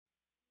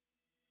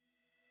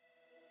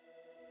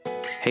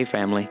Hey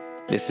family,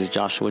 this is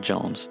Joshua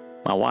Jones.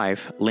 My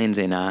wife,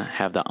 Lindsay, and I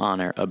have the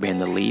honor of being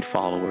the lead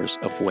followers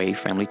of Wave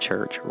Family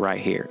Church right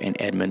here in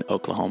Edmond,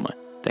 Oklahoma.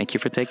 Thank you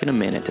for taking a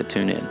minute to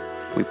tune in.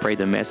 We pray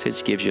the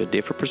message gives you a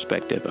different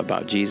perspective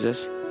about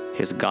Jesus,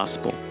 His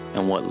gospel,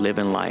 and what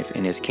living life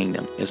in His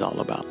kingdom is all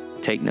about.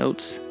 Take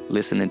notes,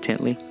 listen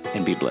intently,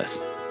 and be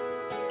blessed.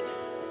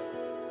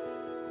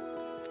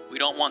 We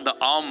don't want the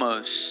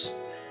almost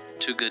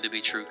too good to be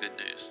true good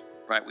news,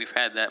 right? We've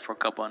had that for a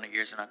couple hundred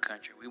years in our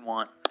country. We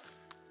want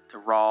the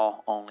raw,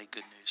 only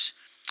good news.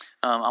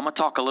 I'm going to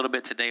talk a little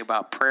bit today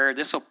about prayer.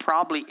 This will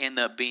probably end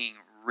up being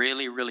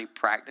really, really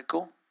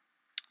practical,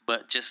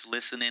 but just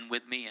listen in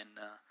with me, and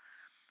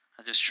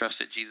I just trust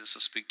that Jesus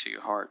will speak to your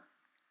heart.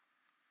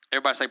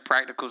 Everybody say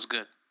practical is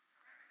good.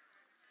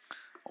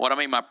 What I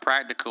mean by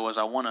practical is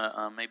I want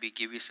to maybe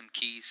give you some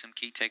key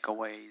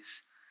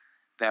takeaways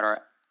that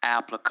are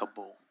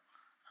applicable,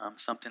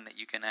 something that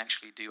you can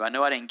actually do. I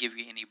know I didn't give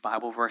you any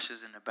Bible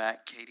verses in the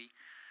back, Katie,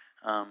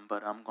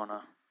 but I'm going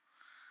to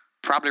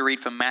probably read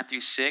from Matthew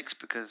 6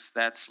 because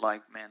that's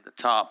like, man, the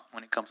top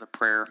when it comes to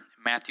prayer.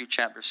 Matthew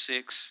chapter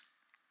 6.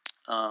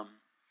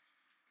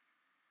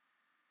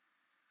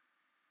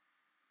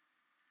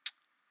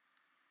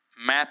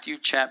 Matthew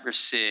chapter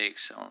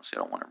 6. I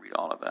don't want to read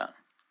all of that.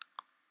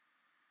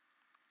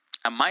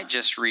 I might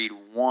just read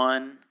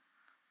 1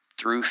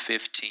 through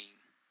 15.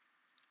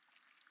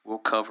 We'll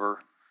cover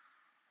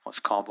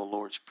what's called the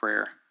Lord's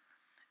Prayer,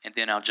 and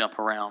then I'll jump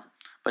around.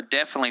 But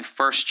definitely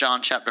 1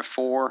 John chapter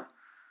 4.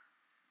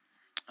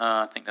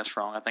 I think that's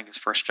wrong. I think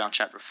it's 1 John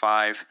chapter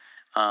 5,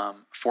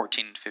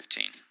 14 and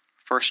 15.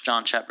 1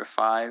 John chapter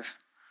 5,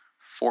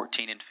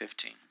 14 and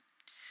 15.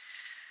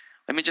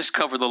 Let me just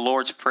cover the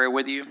Lord's Prayer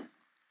with you,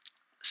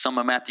 some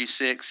of Matthew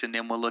 6, and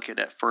then we'll look at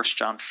that 1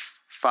 John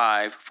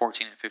 5,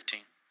 14 and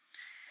 15.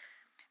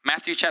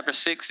 Matthew chapter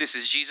 6, this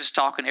is Jesus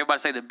talking. Everybody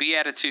say the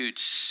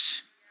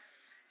Beatitudes.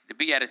 The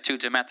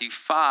Beatitudes in Matthew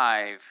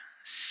 5,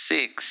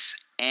 6,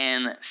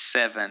 and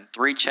 7.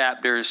 3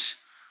 chapters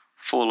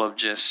full of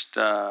just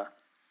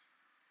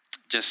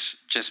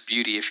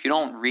beauty. If you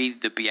don't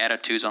read the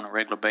Beatitudes on a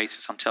regular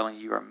basis, I'm telling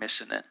you, you are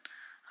missing it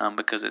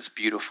because it's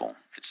beautiful.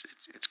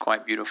 It's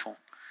quite beautiful.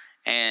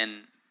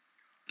 And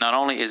not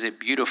only is it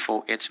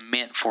beautiful, it's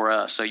meant for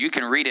us. So you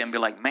can read it and be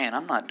like, man,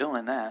 I'm not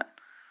doing that.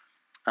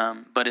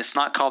 But it's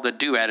not called the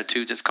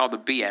do-attitudes. It's called the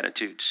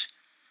be-attitudes.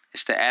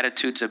 It's the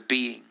attitudes of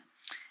being.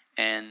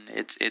 And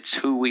it's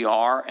who we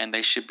are, and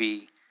they should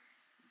be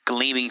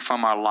gleaming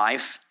from our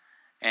life.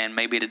 And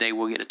maybe today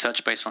we'll get to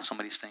touch base on some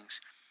of these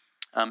things.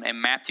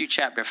 In Matthew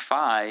chapter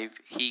 5,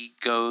 he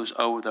goes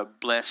over the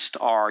blessed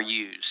are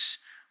yous.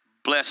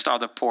 Blessed are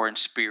the poor in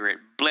spirit.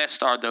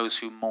 Blessed are those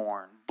who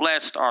mourn.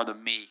 Blessed are the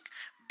meek.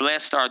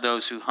 Blessed are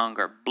those who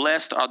hunger.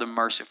 Blessed are the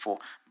merciful.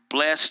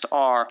 Blessed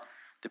are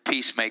the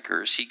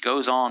peacemakers. He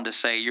goes on to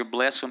say, you're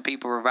blessed when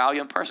people revile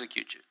you and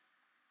persecute you.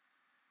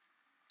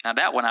 Now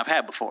that one I've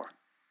had before,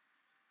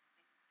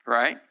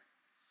 right?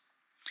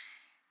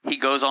 He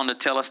goes on to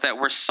tell us that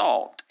we're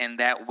salt and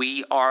that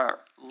we are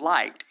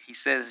light. He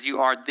says you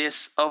are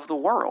this of the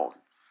world,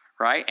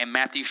 right? In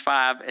Matthew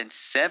 5 and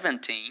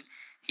 17,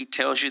 he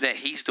tells you that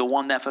he's the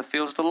one that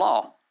fulfills the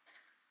law.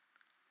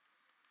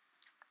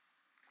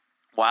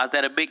 Why is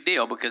that a big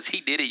deal? Because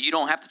he did it. You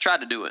don't have to try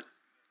to do it.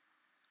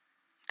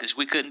 Because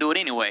we couldn't do it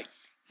anyway.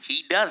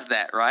 He does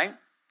that, right?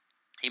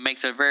 He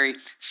makes a very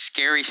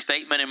scary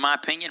statement, in my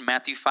opinion,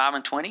 Matthew 5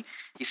 and 20.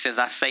 He says,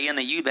 I say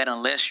unto you that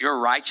unless your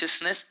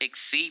righteousness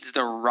exceeds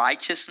the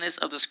righteousness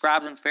of the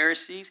scribes and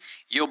Pharisees,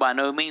 you'll by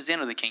no means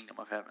enter the kingdom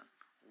of heaven.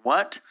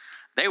 What?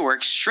 They were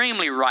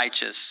extremely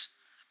righteous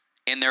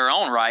in their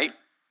own right.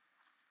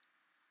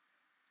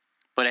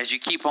 But as you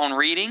keep on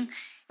reading,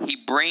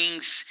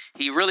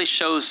 he really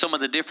shows some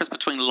of the difference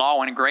between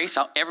law and grace.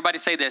 Everybody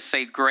say this.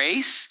 Say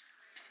grace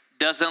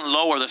doesn't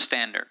lower the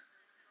standard,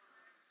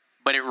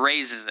 but it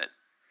raises it.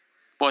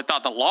 Boy, I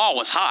thought the law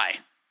was high.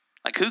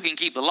 Like, who can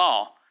keep the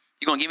law?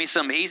 You're going to give me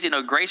something easy?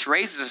 No, grace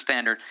raises the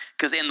standard.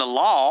 Because in the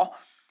law,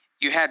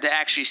 you had to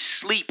actually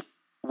sleep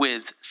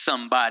with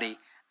somebody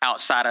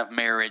outside of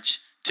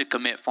marriage to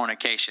commit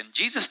fornication.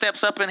 Jesus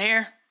steps up in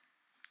here.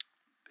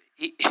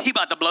 He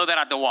about to blow that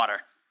out the water,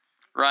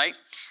 right?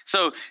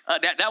 So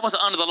that was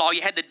under the law.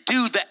 You had to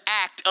do the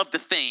act of the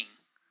thing.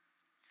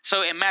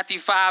 So in Matthew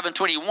 5 and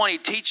 21, he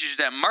teaches you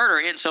that murder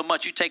isn't so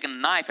much you taking a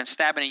knife and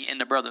stabbing it in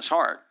the brother's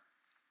heart.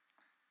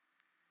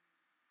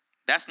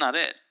 That's not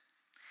it.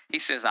 He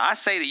says, I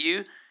say to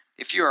you,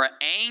 if you are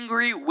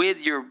angry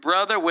with your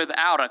brother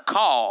without a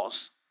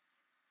cause,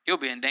 you'll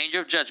be in danger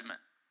of judgment.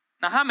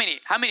 Now, how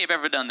many have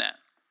ever done that?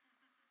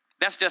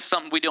 That's just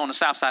something we do on the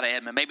south side of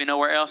Edmond. Maybe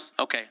nowhere else?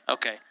 Okay.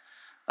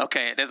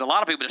 There's a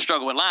lot of people that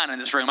struggle with lying in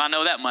this room. I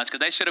know that much because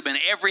they should have been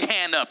every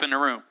hand up in the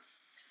room.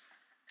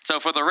 So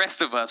for the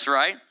rest of us,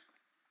 right?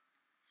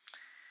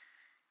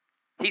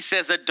 He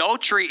says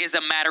adultery is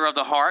a matter of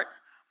the heart.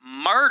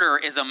 Murder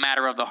is a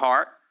matter of the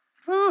heart.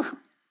 Whew.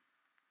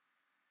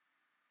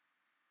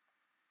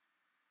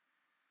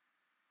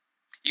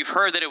 You've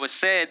heard that it was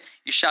said,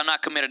 you shall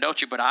not commit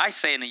adultery. But I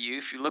say unto you,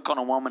 if you look on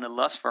a woman and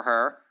lust for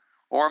her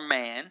or a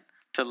man,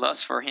 to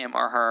lust for him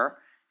or her,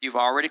 you've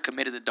already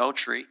committed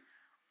adultery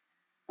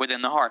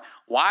within the heart.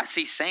 Why is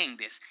he saying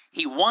this?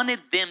 He wanted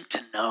them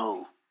to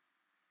know.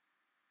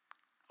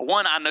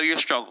 One, I know your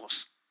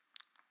struggles.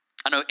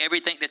 I know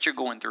everything that you're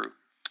going through.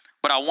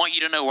 But I want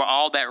you to know where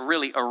all that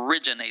really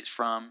originates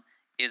from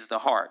is the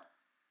heart.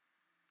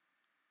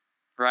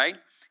 Right?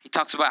 He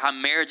talks about how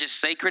marriage is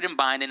sacred and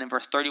binding in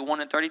verse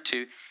 31 and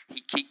 32.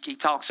 He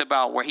talks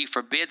about where he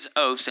forbids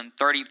oaths in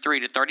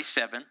 33 to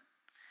 37.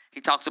 He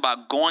talks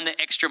about going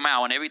the extra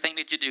mile in everything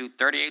that you do,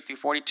 38 through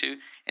 42.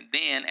 And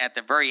then at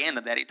the very end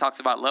of that, he talks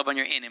about loving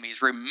your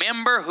enemies.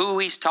 Remember who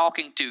he's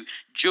talking to.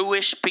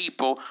 Jewish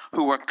people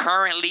who are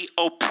currently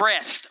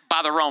oppressed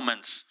by the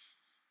Romans.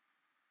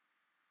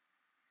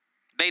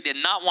 They did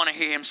not want to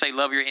hear him say,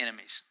 love your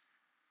enemies.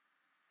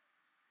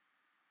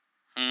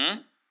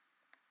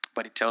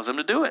 But he tells them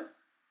to do it.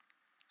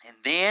 And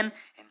then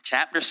in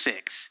chapter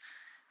 6,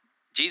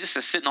 Jesus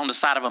is sitting on the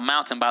side of a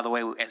mountain, by the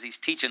way, as he's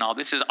teaching all.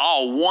 This is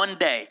all one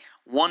day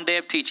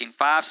of teaching,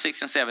 5,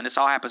 6, and 7. This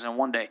all happens in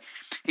one day.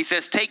 He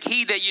says, take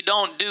heed that you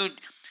don't do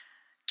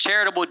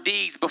charitable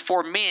deeds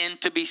before men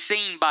to be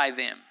seen by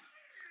them.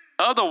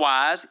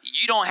 Otherwise,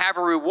 you don't have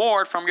a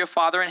reward from your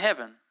Father in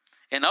heaven.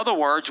 In other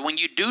words, when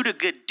you do the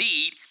good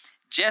deed,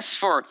 just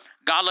for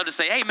God to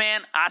say, hey,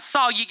 man, I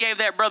saw you gave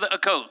that brother a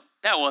coat.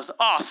 That was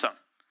awesome.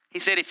 He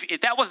said,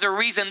 if that was the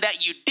reason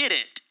that you did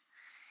it,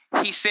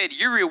 he said,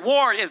 your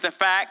reward is the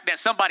fact that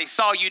somebody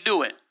saw you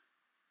do it.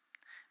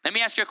 Let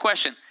me ask you a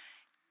question.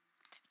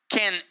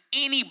 Can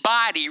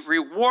anybody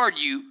reward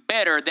you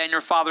better than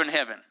your Father in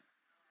heaven?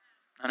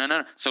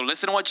 No. So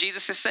listen to what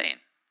Jesus is saying.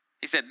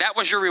 He said, that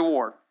was your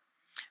reward.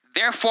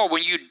 Therefore,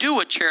 when you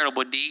do a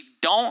charitable deed,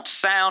 don't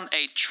sound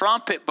a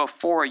trumpet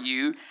before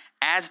you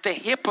as the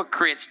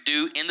hypocrites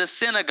do in the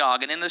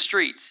synagogue and in the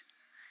streets.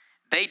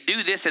 They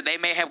do this that they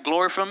may have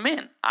glory from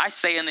men. I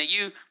say unto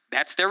you,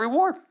 that's their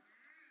reward.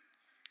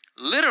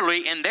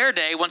 Literally, in their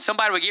day, when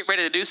somebody would get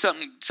ready to do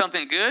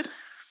something good,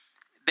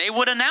 they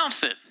would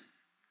announce it.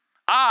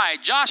 I,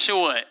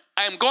 Joshua,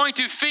 I am going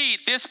to feed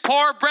this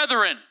poor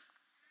brethren.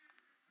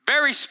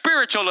 Very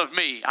spiritual of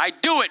me. I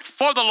do it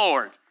for the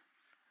Lord.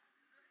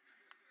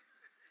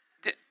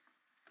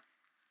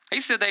 He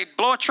said they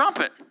blow a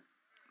trumpet.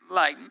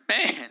 Like,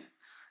 man,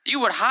 you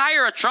would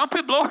hire a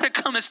trumpet blower to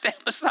come and stand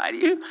beside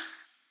you?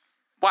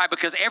 Why?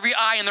 Because every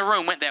eye in the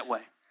room went that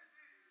way.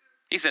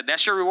 He said,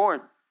 that's your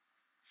reward.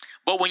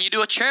 But when you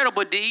do a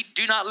charitable deed,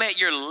 do not let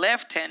your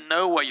left hand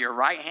know what your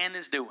right hand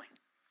is doing.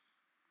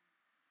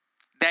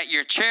 That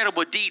your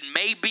charitable deed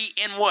may be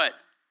in what?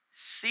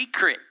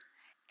 Secret.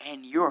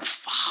 And your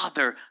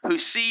Father who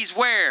sees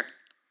where?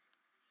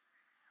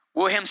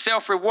 Will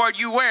himself reward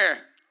you where?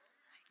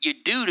 You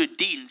do the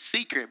deed in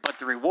secret, but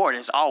the reward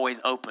is always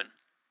open.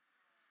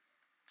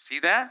 See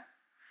that?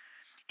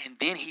 And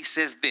then he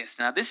says this.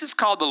 Now, this is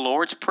called the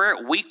Lord's Prayer.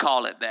 We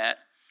call it that.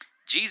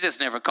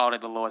 Jesus never called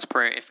it the Lord's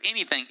Prayer. If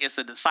anything, it's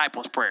the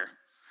disciples' prayer.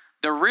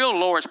 The real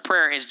Lord's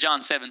Prayer is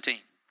John 17.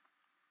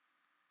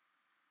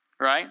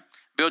 Right?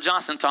 Bill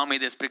Johnson taught me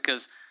this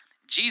because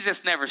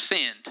Jesus never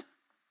sinned.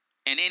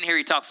 And in here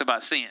he talks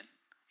about sin.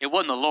 It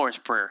wasn't the Lord's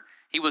Prayer.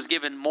 He was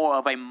given more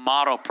of a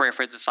model prayer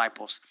for his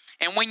disciples.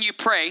 And when you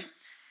pray,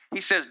 he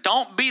says,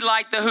 don't be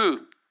like the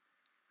who?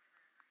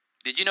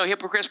 Did you know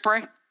hypocrites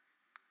pray?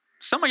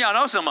 Some of y'all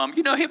know some of them.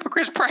 You know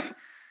hypocrites pray.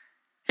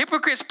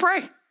 Hypocrites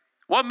pray.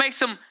 What makes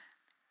them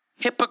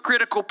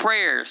hypocritical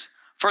prayers?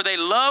 For they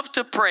love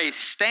to pray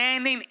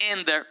standing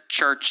in the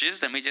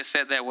churches, let me just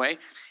say it that way,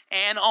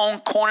 and on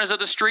corners of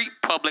the street,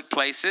 public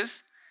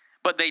places.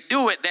 But they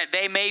do it that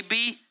they may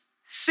be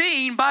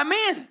seen by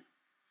men.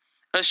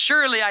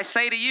 Assuredly, I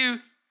say to you,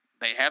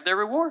 they have their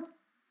reward.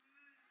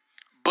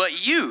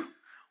 But you,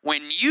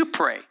 when you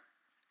pray,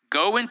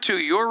 go into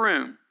your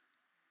room,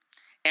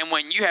 and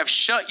when you have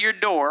shut your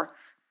door,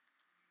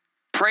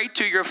 pray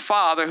to your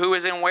Father who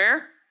is in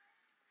where?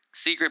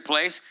 Secret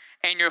place.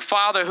 And your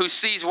Father who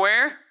sees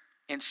where?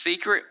 In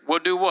secret will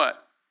do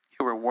what?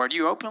 He'll reward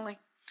you openly.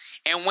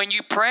 And when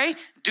you pray,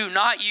 do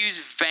not use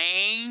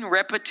vain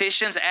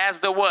repetitions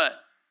as the what?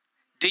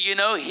 Do you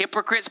know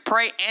hypocrites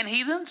pray and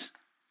heathens?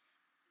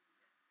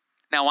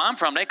 Now, where I'm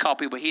from, they call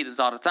people heathens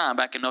all the time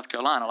back in North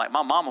Carolina. Like,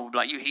 my mama would be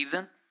like, you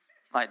heathen?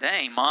 Like,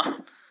 dang,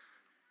 Mom.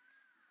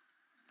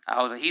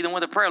 I was a heathen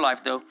with a prayer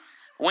life, though.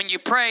 When you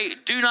pray,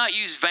 do not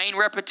use vain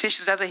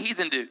repetitions as a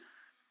heathen do.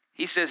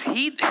 He says,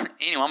 anyway,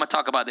 I'm going to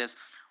talk about this.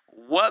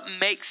 What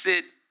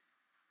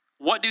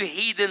do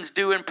heathens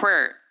do in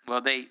prayer? Well,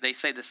 they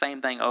say the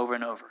same thing over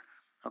and over,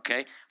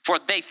 okay? For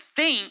they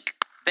think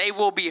they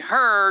will be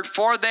heard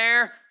for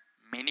their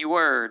many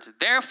words.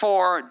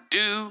 Therefore,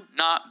 do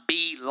not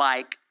be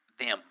like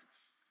them.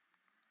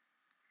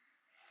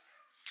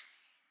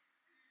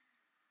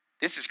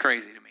 This is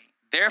crazy to me.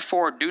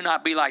 Therefore, do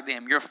not be like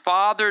them. Your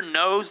Father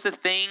knows the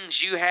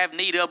things you have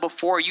need of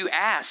before you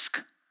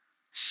ask.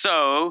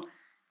 So,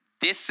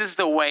 this is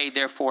the way,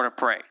 therefore, to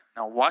pray.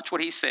 Now, watch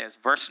what he says.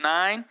 Verse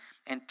 9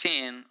 and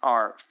 10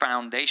 are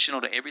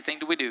foundational to everything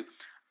that we do.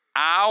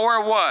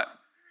 Our what?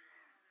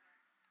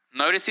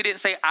 Notice he didn't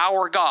say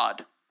our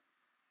God.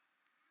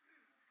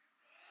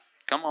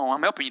 Come on,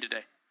 I'm helping you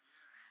today.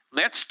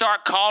 Let's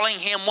start calling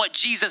him what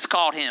Jesus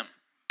called him.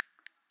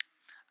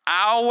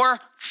 Our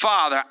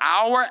Father,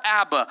 our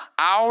Abba,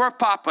 our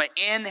Papa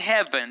in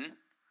heaven,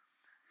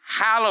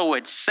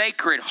 hallowed,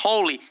 sacred,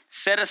 holy,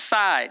 set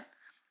aside,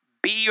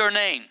 be your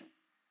name.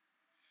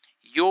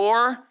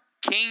 Your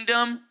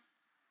kingdom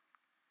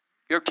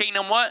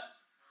what?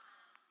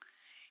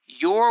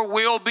 Your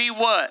will be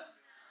what?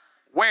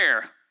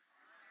 Where?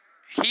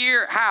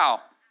 Here, how?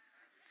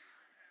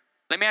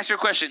 Let me ask you a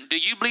question. Do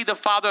you believe the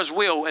Father's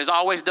will is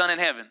always done in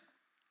heaven?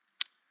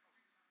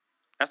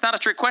 That's not a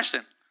trick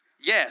question.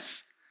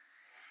 Yes.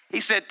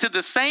 He said, to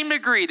the same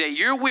degree that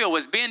your will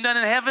is being done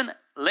in heaven,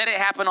 let it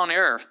happen on the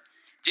earth.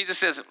 Jesus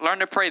says, learn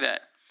to pray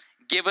that.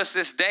 Give us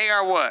this day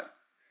our what?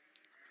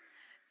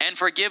 And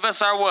forgive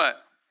us our what?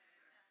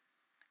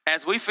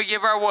 As we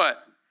forgive our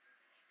what?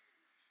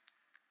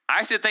 I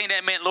used to think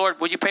that meant,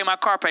 Lord, will you pay my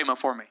car payment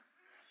for me?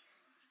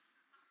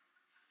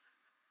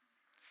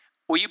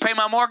 Will you pay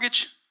my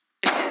mortgage?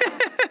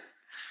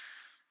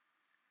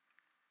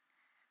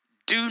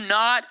 Do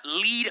not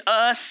lead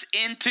us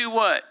into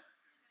what?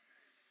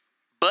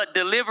 But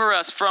deliver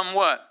us from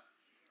what?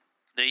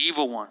 The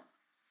evil one.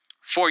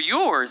 For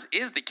yours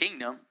is the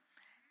kingdom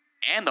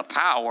and the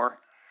power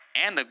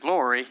and the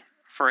glory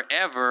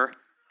forever.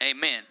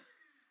 Amen.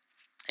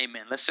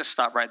 Amen. Let's just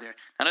stop right there.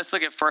 Now let's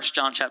look at 1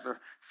 John chapter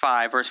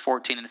 5, verse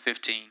 14 and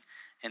 15,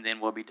 and then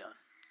we'll be done.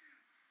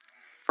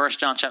 1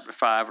 John chapter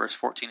 5, verse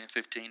 14 and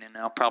 15, and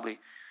I'll probably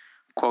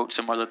quote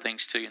some other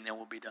things to you, and then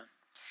we'll be done.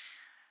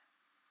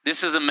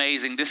 This is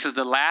amazing. This is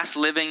the last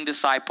living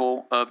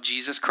disciple of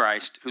Jesus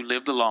Christ who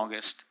lived the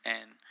longest,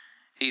 and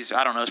he's,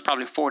 I don't know, it's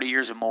probably 40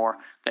 years or more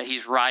that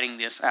he's writing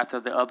this after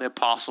the other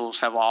apostles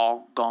have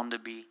all gone to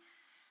be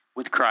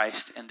with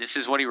Christ, and this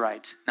is what he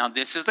writes. Now,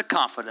 this is the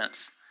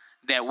confidence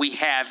that we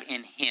have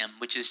in him,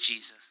 which is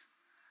Jesus.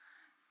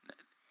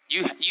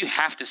 You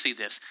have to see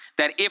this,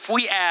 that if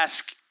we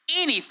ask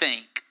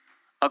anything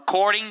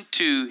according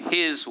to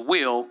his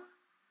will,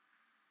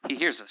 he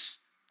hears us.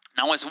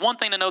 Now, it's one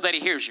thing to know that he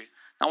hears you.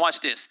 Now,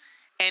 watch this.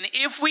 And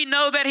if we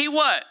know that he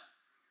what?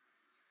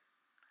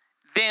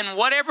 Then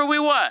whatever we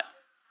what?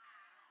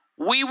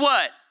 We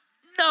what?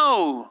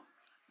 Know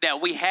that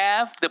we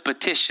have the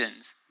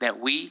petitions that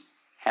we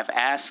have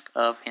asked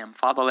of him.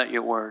 Father, let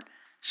your word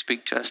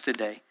speak to us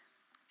today.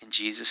 In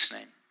Jesus'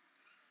 name.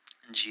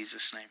 In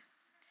Jesus' name.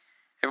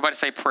 Everybody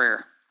say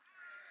prayer.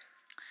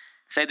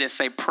 Say this.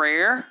 Say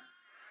prayer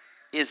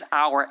is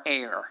our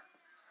air.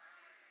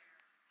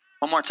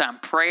 One more time.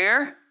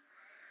 Prayer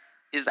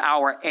is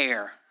our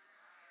air.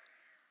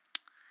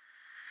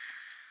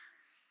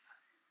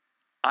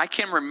 I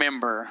can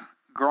remember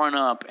growing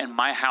up in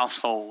my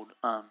household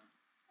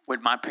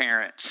with my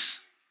parents.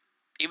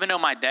 Even though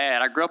my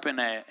dad, I grew up in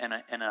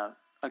a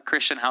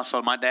Christian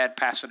household. My dad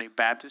pastored a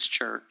Baptist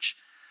church.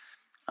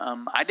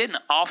 I didn't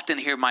often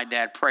hear my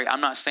dad pray.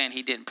 I'm not saying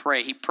he didn't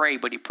pray. He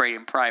prayed, but he prayed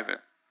in private.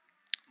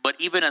 But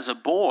even as a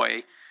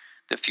boy,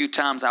 the few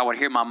times I would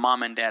hear my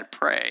mom and dad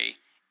pray,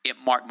 it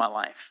marked my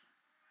life.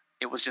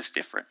 It was just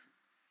different.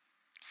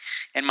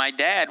 And my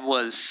dad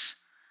was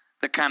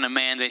the kind of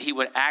man that he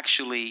would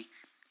actually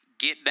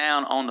get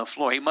down on the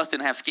floor. He must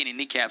didn't have skinny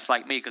kneecaps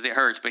like me because it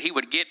hurts, but he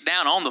would get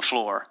down on the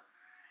floor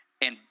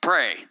and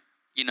pray.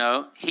 You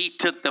know, he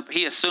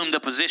assumed the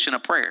position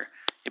of prayer.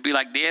 It'd be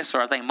like this,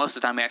 or I think most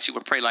of the time he actually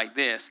would pray like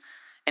this.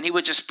 And he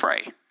would just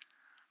pray.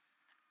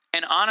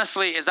 And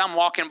honestly, as I'm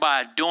walking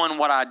by doing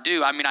what I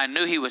do, I mean, I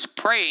knew he was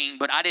praying,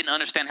 but I didn't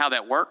understand how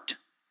that worked.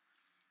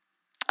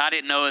 I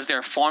didn't know, is there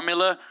a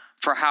formula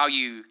for how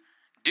you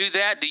do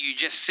that? Do you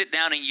just sit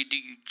down and do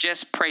you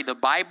just pray the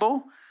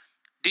Bible?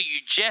 Do you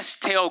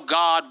just tell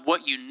God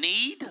what you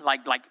need?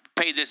 Like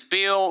pay this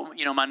bill,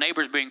 you know, my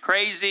neighbor's being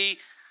crazy.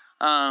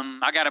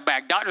 I got a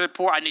bad doctor's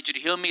report. I need you to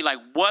heal me. Like,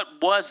 what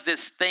was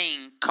this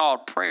thing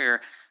called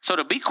prayer? So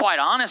to be quite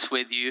honest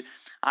with you,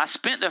 I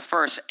spent the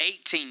first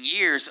 18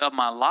 years of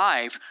my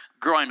life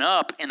growing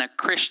up in a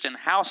Christian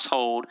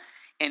household,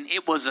 and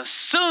it was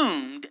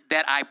assumed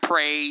that I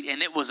prayed,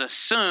 and it was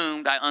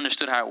assumed I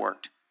understood how it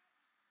worked.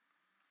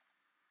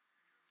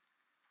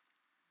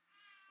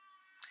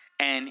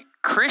 And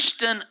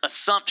Christian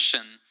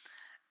assumption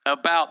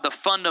about the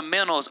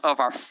fundamentals of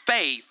our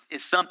faith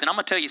is something, I'm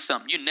going to tell you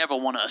something, you never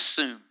want to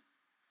assume.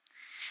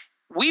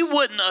 We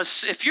wouldn't,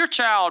 if your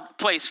child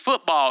plays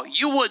football,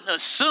 you wouldn't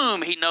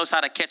assume he knows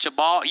how to catch a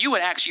ball. You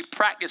would actually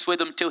practice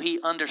with him until he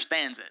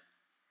understands it.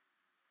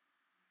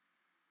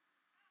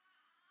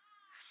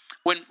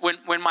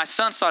 When my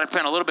son started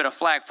playing a little bit of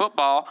flag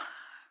football,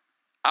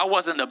 I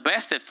wasn't the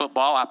best at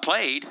football. I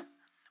played,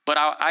 but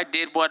I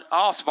did what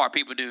all smart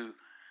people do.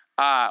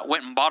 I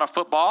went and bought a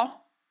football.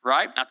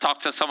 Right? I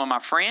talked to some of my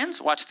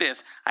friends. Watch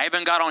this. I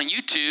even got on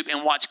YouTube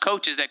and watched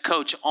coaches that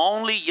coach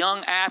only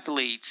young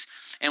athletes.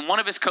 And one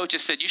of his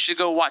coaches said, you should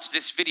go watch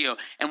this video.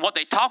 And what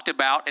they talked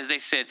about is they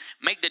said,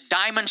 make the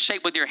diamond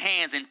shape with your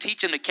hands and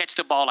teach them to catch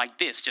the ball like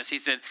this. They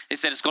said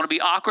it's going to be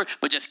awkward,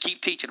 but just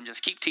keep teaching them.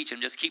 Just keep teaching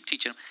them. Just keep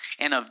teaching them.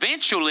 And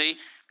eventually,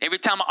 Every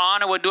time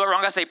Honor would do it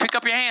wrong, I say, pick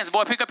up your hands,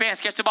 boy, pick up your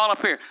hands, catch the ball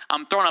up here.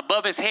 I'm throwing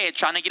above his head,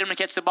 trying to get him to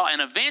catch the ball.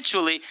 And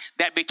eventually,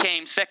 that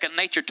became second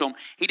nature to him.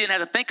 He didn't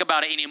have to think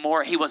about it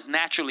anymore. He was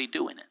naturally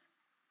doing it.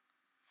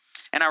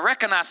 And I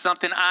recognize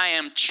something. I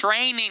am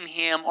training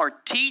him or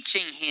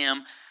teaching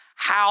him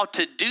how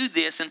to do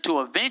this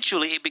until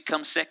eventually it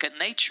becomes second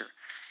nature.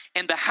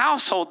 In the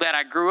household that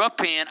I grew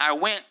up in, I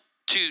went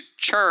to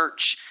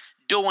church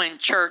doing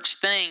church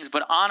things,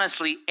 but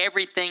honestly,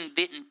 everything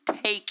didn't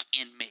take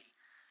in me.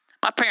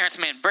 My parents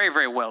meant very,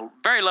 very well.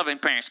 Very loving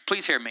parents.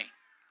 Please hear me.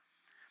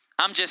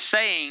 I'm just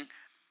saying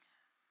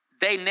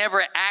they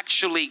never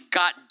actually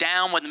got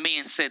down with me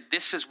and said,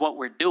 this is what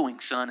we're doing,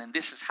 son, and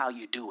this is how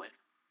you do it.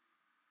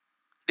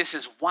 This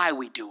is why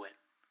we do it.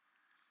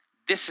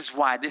 This is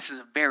why this is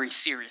a very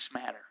serious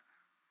matter.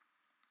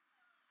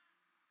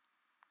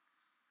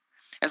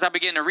 As I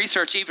began to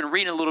research, even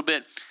reading a little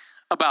bit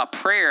about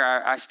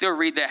prayer, I still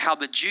read that how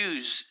the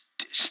Jews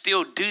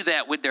still do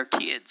that with their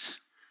kids.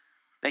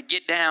 They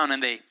get down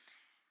and they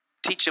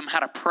teach them how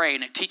to pray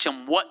and they teach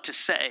them what to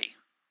say.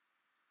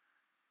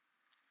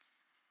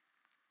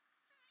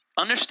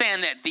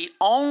 Understand that the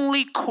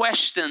only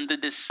question the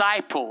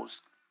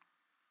disciples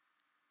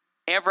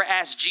ever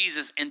asked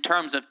Jesus in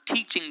terms of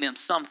teaching them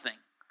something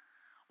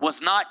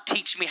was not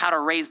teach me how to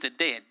raise the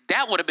dead.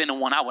 That would have been the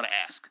one I would have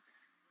asked.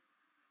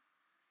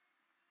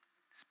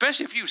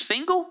 Especially if you're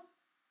single.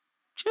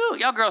 Chill.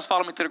 Y'all girls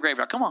follow me to the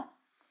graveyard. Come on.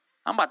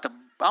 I'm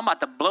about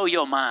to blow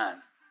your mind.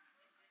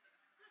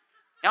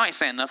 Y'all ain't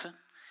saying nothing.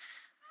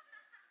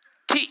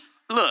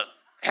 Look,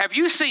 have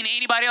you seen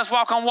anybody else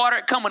walk on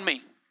water? Come with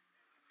me.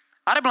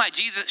 I'd have been like,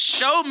 Jesus,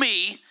 show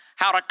me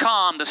how to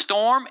calm the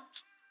storm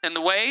and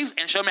the waves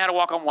and show me how to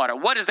walk on water.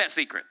 What is that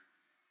secret?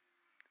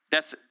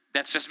 That's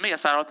just me.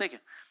 That's what I'm thinking.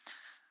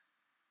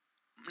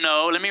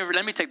 No, let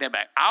me take that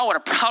back. I would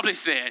have probably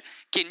said,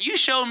 can you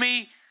show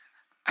me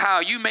how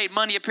you made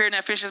money appear in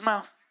that fish's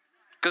mouth?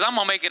 Because I'm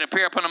going to make it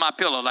appear up under my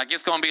pillow. Like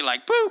it's going to be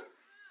like, boop,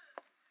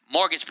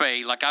 mortgage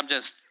paid. Like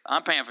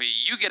I'm paying for you.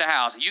 You get a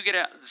house.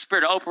 The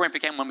spirit of Oprah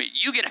Winfrey came with me.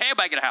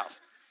 Everybody get a house.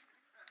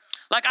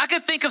 Like I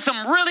could think of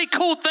some really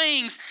cool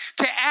things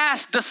to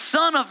ask the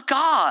Son of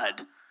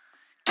God.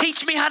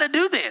 Teach me how to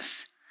do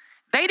this.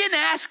 They didn't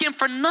ask him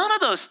for none of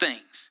those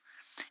things.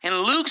 In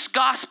Luke's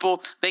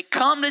gospel, they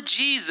come to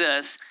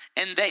Jesus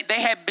and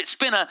they had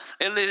spent at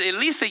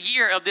least a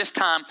year of this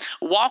time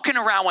walking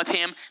around with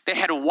him. They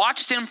had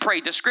watched him pray.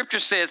 The scripture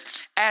says,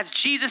 as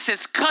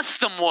Jesus'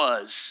 custom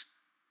was,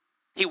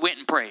 he went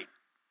and prayed.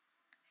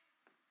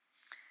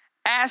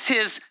 As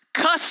his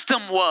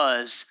custom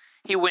was,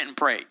 he went and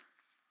prayed.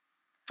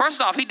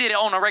 First off, he did it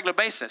on a regular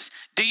basis.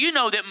 Do you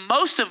know that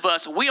most of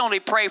us, we only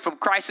pray from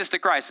crisis to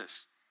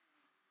crisis?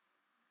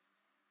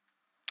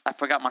 I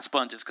forgot my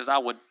sponges because I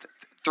would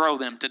throw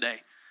them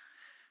today.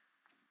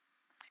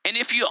 And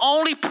if you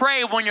only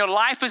pray when your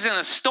life is in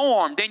a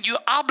storm, then you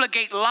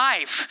obligate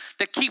life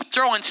to keep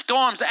throwing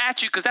storms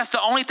at you because that's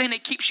the only thing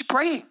that keeps you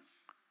praying.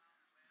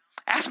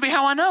 Ask me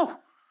how I know.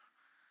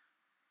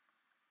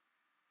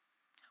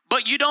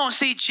 But you don't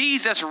see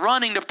Jesus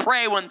running to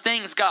pray when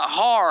things got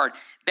hard.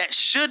 That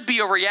should be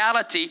a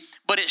reality,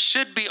 but it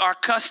should be our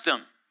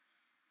custom.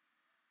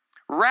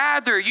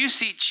 Rather, you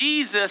see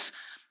Jesus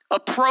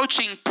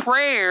approaching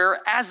prayer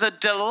as a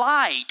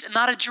delight,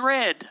 not a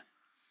dread.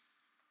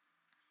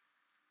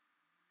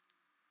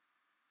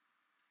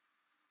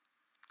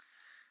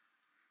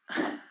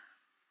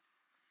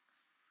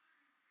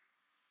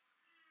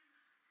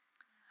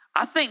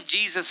 I think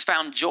Jesus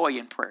found joy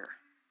in prayer.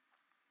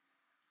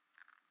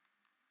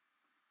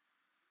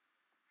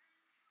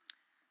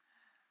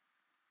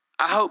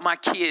 I hope my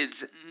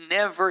kids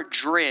never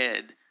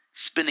dread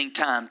spending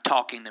time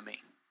talking to me.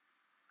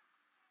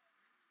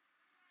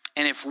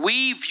 And if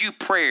we view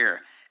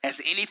prayer as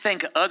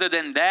anything other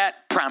than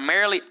that,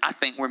 primarily, I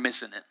think we're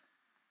missing it.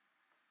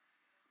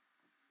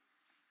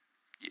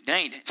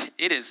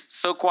 It is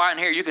so quiet in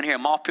here, you can hear a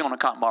moth peeling a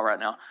cotton ball right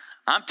now.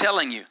 I'm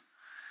telling you,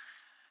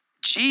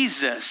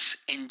 Jesus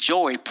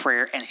enjoyed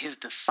prayer and his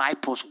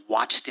disciples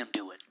watched him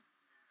do it.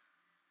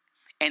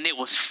 And it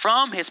was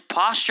from his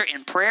posture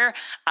in prayer,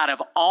 out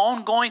of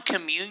ongoing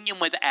communion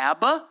with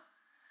Abba,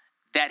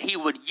 that he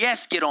would,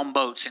 yes, get on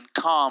boats and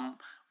calm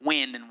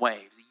wind and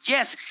waves.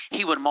 Yes,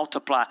 he would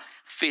multiply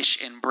fish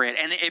and bread.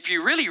 And if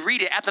you really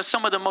read it, after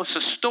some of the most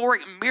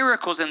historic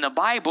miracles in the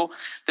Bible,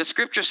 the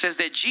scripture says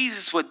that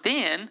Jesus would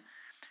then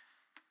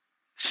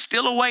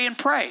steal away and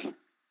pray.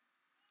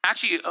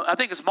 Actually, I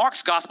think it's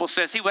Mark's gospel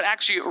says he would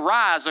actually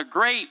rise a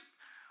great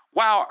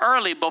while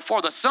early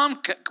before the sun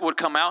would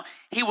come out.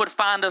 He would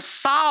find a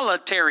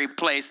solitary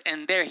place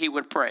and there he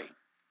would pray.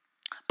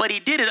 But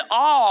he did it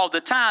all the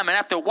time. And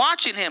after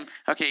watching him,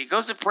 okay, he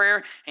goes to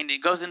prayer and he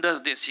goes and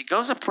does this. He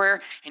goes to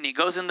prayer and he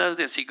goes and does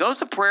this. He goes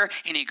to prayer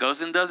and he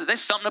goes and does it.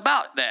 There's something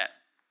about that.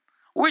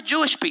 We're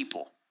Jewish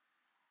people.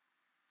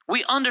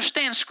 We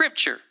understand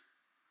scripture.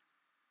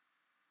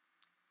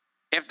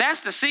 If that's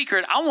the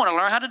secret, I want to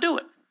learn how to do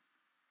it.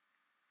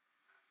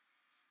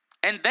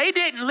 And they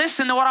didn't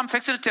listen to what I'm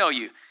fixing to tell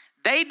you.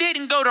 They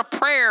didn't go to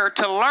prayer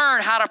to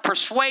learn how to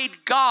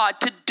persuade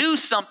God to do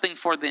something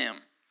for them.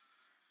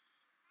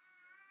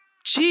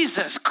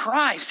 Jesus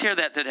Christ, hear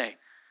that today.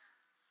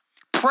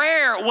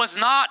 Prayer was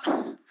not,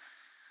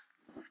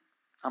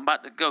 I'm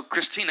about to go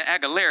Christina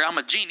Aguilera, I'm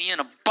a genie in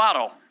a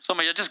bottle. Some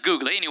of you just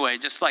Google it anyway,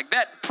 just like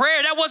that.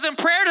 Prayer, that wasn't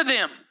prayer to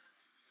them.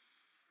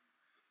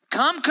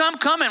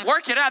 Come and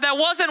work it out. That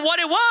wasn't what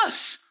it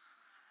was.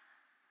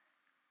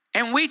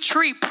 And we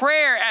treat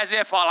prayer as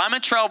if, oh, I'm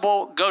in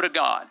trouble, go to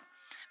God.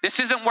 This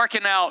isn't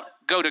working out,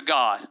 go to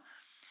God.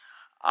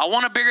 I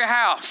want a bigger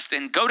house,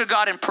 then go to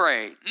God and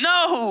pray.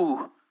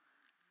 No.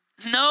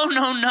 And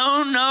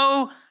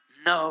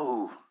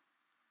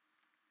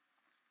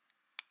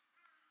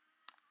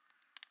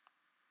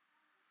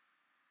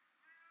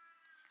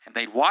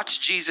they'd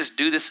watched Jesus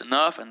do this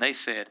enough, and they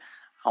said,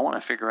 I want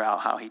to figure out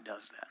how he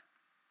does that.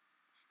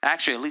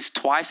 Actually, at least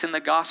twice in the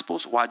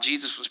Gospels, while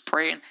Jesus was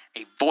praying,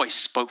 a voice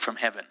spoke from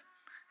heaven.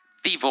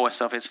 The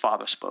voice of his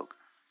Father spoke.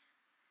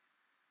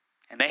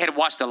 And they had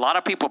watched a lot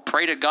of people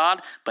pray to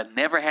God, but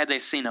never had they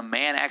seen a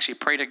man actually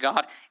pray to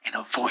God and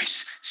a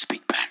voice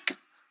speak back.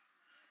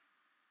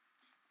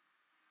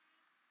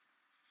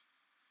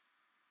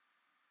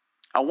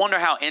 I wonder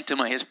how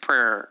intimate his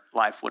prayer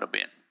life would have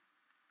been.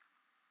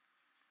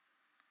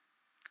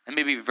 Let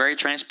me be very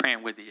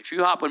transparent with you. If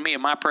you hop with me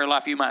in my prayer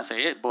life, you might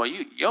say,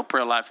 your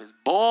prayer life is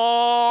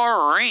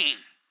boring.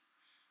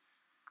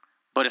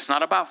 But it's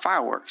not about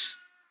fireworks.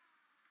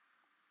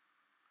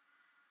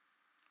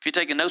 If you're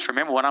taking notes,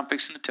 remember what I'm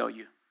fixing to tell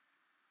you.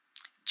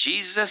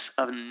 Jesus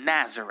of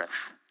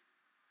Nazareth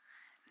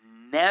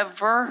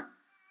never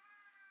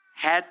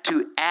had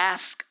to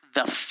ask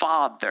the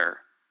Father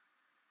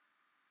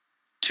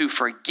to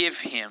forgive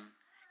him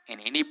in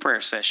any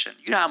prayer session.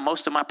 You know how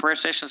most of my prayer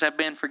sessions have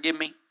been, forgive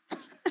me?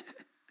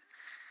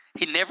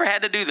 He never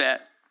had to do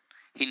that.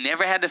 He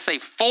never had to say,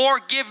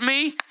 forgive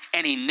me,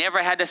 and he never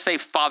had to say,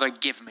 Father,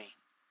 give me.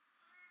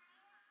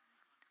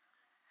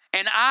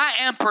 And I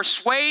am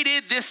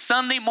persuaded this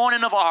Sunday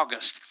morning of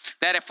August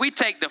that if we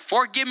take the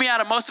forgive me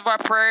out of most of our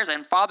prayers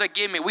and Father,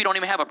 give me, we don't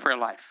even have a prayer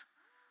life.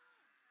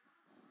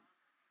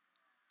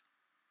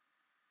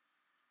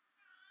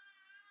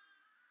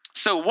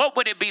 So what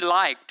would it be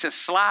like to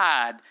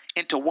slide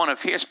into one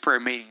of his prayer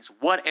meetings?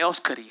 What else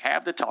could he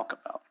have to talk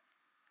about?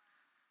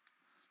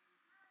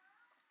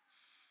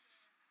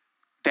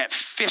 That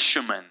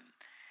fishermen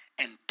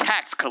and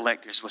tax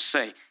collectors would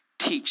say,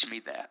 teach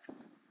me that.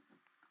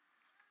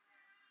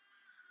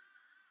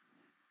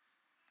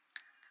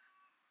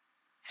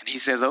 And he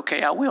says,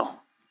 okay, I will.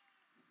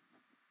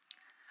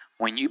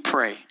 When you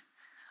pray,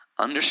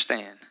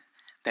 understand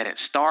that it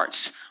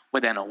starts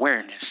with an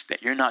awareness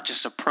that you're not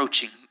just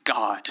approaching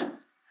God.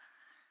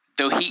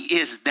 Though he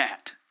is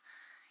that,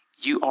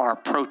 you are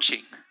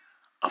approaching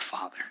a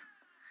Father.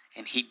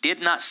 And he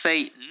did not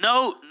say,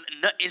 no,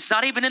 it's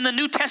not even in the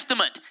New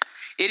Testament.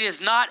 It is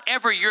not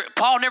ever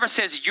Paul never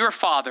says your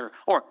Father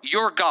or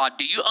your God.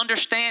 Do you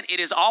understand?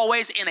 It is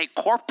always in a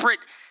corporate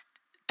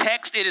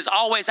text. It is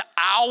always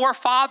our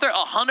Father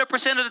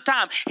 100% of the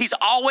time. He's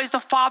always the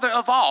Father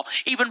of all.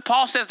 Even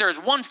Paul says there is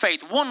one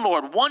faith, one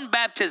Lord, one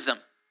baptism,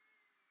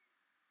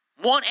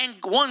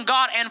 one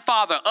God and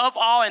Father of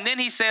all. And then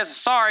he says,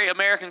 sorry,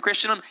 American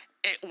Christian,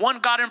 one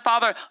God and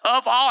Father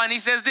of all. And he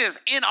says this,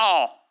 in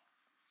all.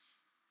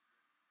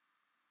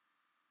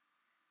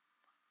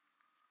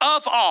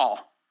 Of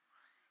all.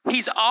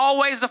 He's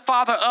always the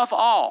Father of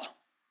all.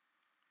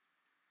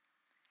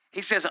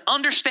 He says,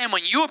 understand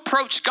when you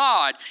approach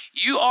God,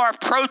 you are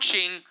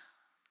approaching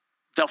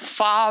the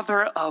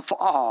Father of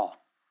all.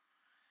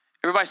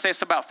 Everybody say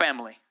it's about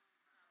family.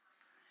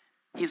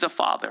 He's a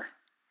father.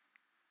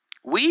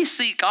 We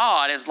see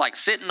God as like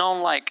sitting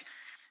on like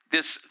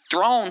this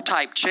throne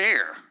type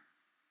chair,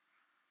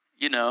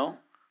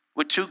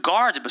 with two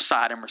guards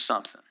beside him or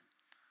something.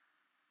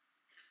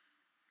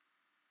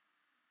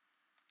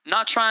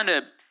 Not trying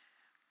to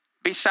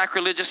be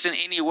sacrilegious in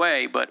any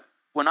way, but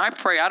when I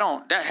pray,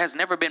 that has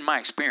never been my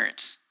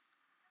experience.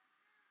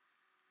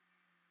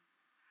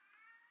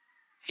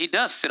 He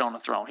does sit on the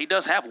throne. He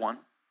does have one.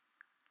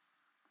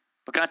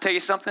 But can I tell you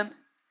something?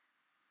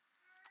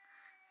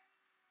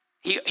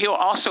 He'll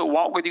also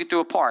walk with you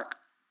through a park.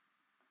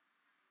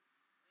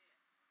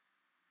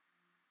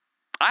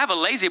 I have a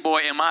lazy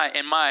boy in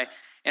my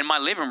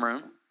living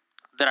room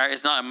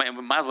it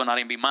might as well not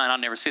even be mine. I'll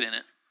never sit in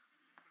it.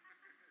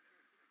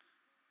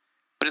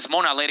 But this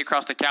morning I laid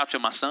across the couch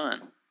with my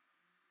son.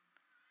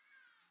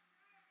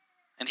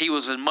 And he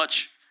was as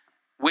much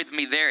with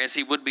me there as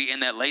he would be in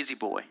that lazy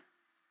boy.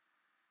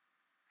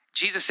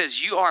 Jesus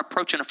says, you are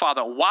approaching the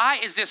Father. Why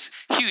is this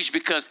huge?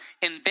 Because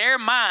in their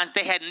minds,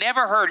 they had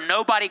never heard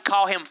nobody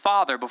call him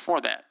Father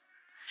before that.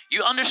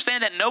 You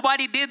understand that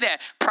nobody did that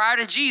prior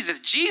to Jesus.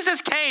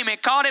 Jesus came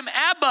and called him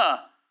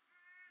Abba.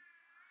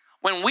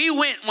 When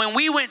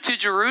we went to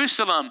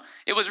Jerusalem,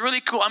 it was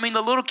really cool. I mean,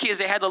 the little kids,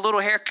 they had the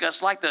little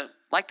haircuts like the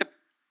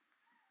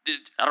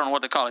I don't know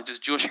what they call it,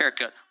 just Jewish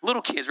haircut.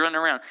 Little kids running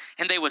around.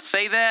 And they would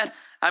say that.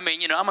 I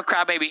mean, I'm a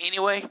crybaby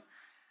anyway.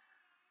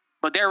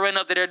 But they're running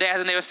up to their dads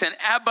and they were saying,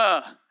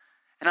 Abba.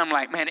 And I'm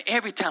like, man,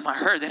 every time I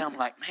heard that, I'm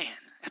like, man,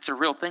 that's a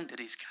real thing to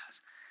these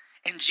guys.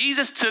 And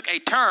Jesus took a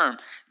term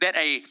that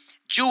a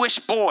Jewish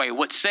boy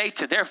would say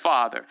to their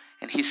father.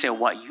 And he said,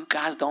 what you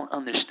guys don't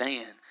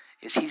understand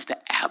is he's the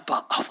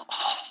Abba of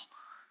all.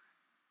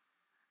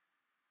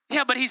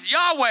 Yeah, but he's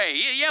Yahweh.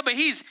 Yeah, but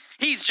he's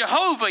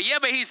Jehovah. Yeah,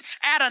 but he's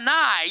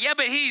Adonai. Yeah,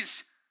 but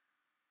he's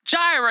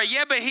Jireh.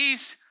 Yeah, but he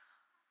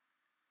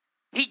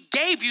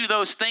gave you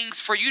those things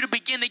for you to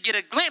begin to get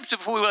a glimpse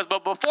of who he was.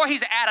 But before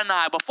he's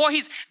Adonai, before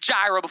he's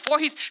Jireh, before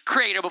he's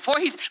creator, before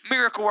he's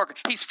miracle worker,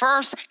 he's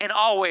first and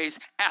always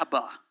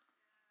Abba.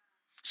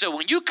 So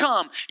when you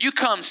come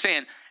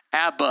saying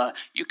Abba,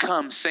 you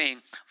come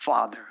saying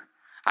Father.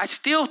 I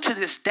still to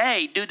this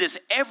day do this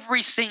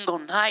every single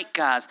night,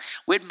 guys,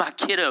 with my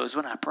kiddos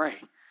when I pray.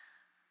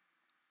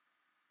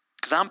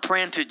 Because I'm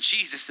praying to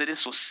Jesus that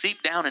this will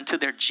seep down into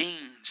their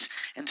genes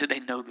until they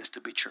know this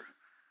to be true.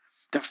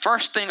 The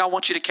first thing I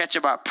want you to catch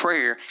about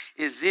prayer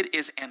is it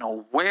is an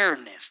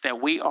awareness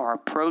that we are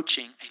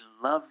approaching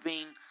a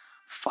loving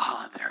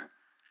Father.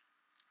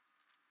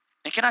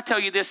 And can I tell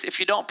you this? If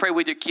you don't pray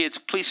with your kids,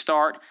 please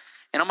start.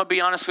 And I'm going to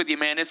be honest with you,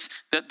 man. It's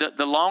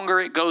the longer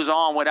it goes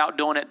on without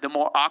doing it, the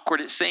more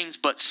awkward it seems.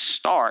 But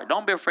start.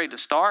 Don't be afraid to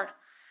start.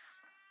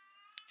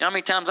 You know how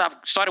many times I've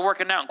started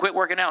working out and quit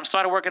working out and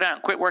started working out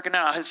and quit working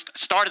out. I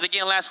started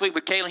again last week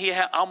with Kayla. He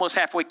almost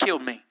halfway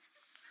killed me.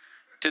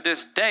 To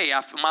this day,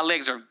 my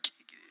legs are...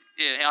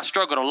 Yeah, I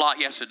struggled a lot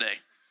yesterday.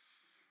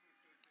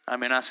 I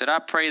mean, I said, I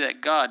pray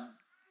that God,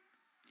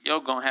 you're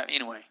going to have...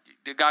 Anyway,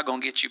 God going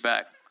to get you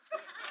back.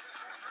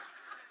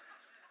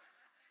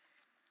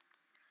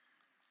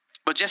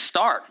 But just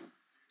start.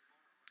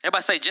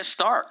 Everybody say, just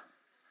start.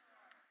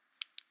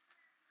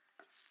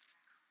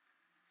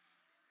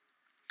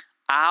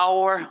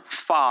 Our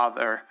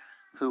Father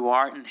who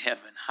art in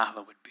heaven,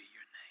 hallowed be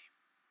your name.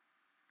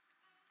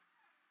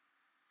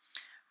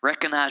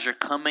 Recognize you're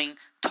coming,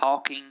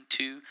 talking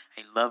to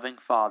a loving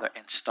Father,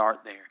 and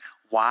start there.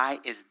 Why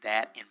is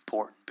that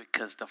important?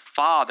 Because the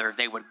Father,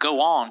 they would go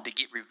on to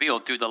get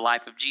revealed through the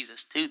life of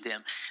Jesus to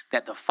them,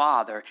 that the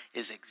Father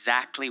is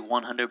exactly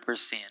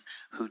 100%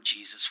 who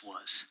Jesus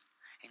was.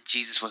 And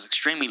Jesus was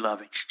extremely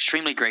loving,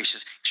 extremely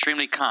gracious,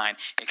 extremely kind,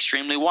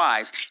 extremely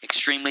wise,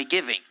 extremely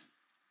giving.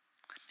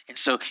 And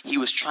so he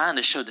was trying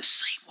to show the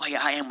same way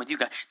I am with you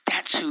guys.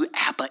 That's who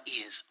Abba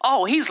is.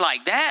 Oh, he's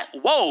like that?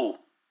 Whoa.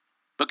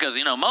 Because,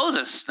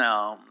 Moses,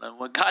 now,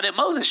 what God did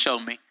Moses show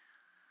me.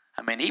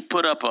 I mean, he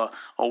put up a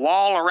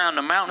wall around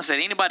the mountain and said,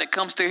 anybody that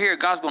comes through here,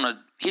 God's going to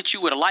hit you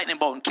with a lightning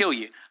bolt and kill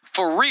you.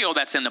 For real,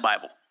 that's in the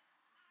Bible.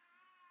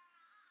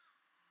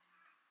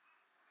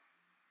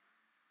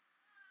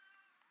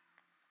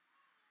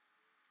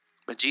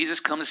 But Jesus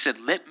comes and said,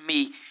 let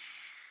me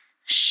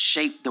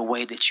shape the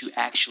way that you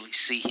actually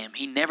see him.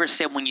 He never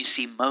said when you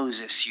see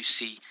Moses, you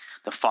see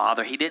the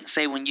Father. He didn't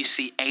say when you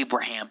see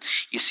Abraham,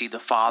 you see the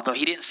Father.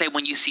 He didn't say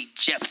when you see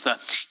Jephthah,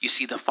 you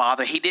see the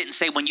Father. He didn't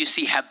say when you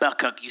see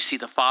Habakkuk, you see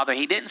the Father.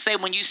 He didn't say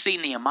when you see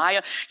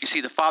Nehemiah, you see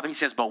the Father. He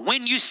says, but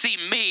when you see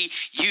me,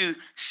 you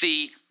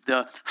see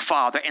the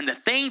Father. And the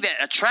thing that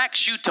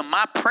attracts you to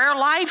my prayer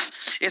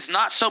life is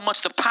not so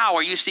much the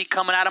power you see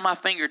coming out of my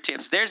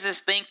fingertips. There's this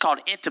thing called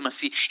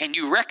intimacy, and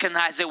you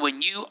recognize it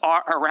when you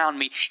are around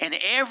me. And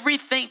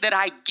everything that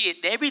I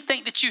get,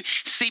 everything that you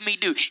see me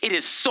do, it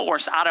is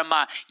sourced out of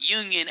my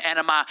union and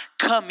of my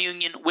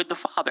communion with the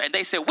Father. And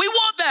they said, we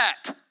want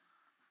that.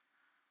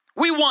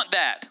 We want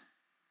that.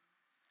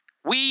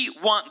 We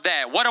want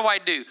that. What do I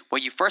do?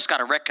 Well, you first got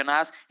to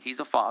recognize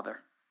he's a Father.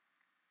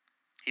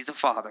 He's a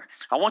Father.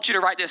 I want you to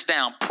write this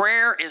down.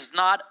 Prayer is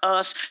not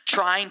us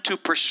trying to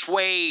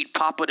persuade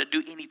Papa to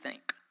do anything.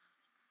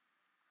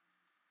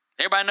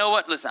 Everybody know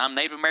what? Listen, I'm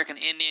Native American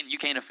Indian. You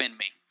can't offend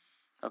me.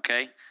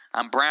 Okay?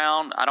 I'm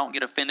brown. I don't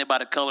get offended by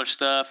the color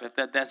stuff. If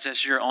that's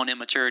just your own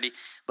immaturity.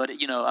 But,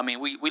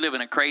 we live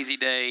in a crazy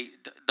day.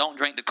 Don't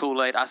drink the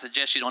Kool-Aid. I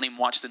suggest you don't even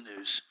watch the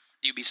news.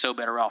 You'd be so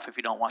better off if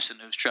you don't watch the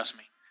news. Trust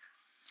me.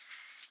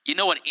 You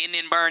know what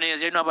Indian burn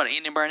is? You know what an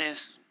Indian burn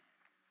is?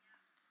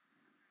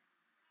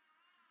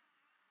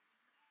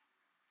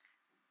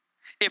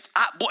 If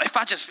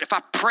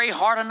I pray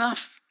hard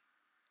enough,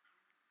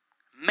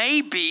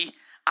 maybe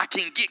I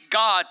can get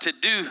God to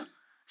do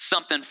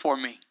something for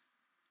me.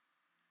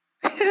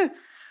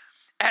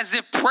 As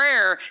if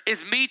prayer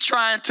is me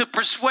trying to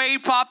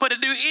persuade Papa to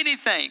do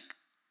anything.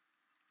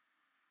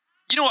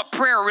 You know what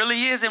prayer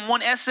really is? In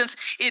one essence,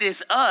 it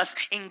is us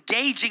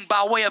engaging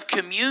by way of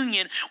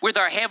communion with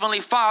our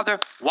Heavenly Father.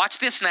 Watch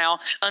this now.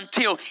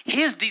 Until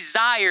His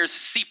desires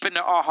seep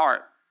into our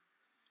heart.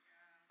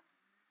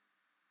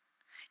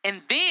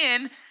 And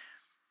then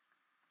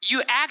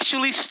you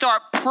actually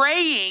start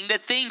praying the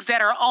things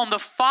that are on the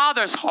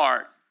Father's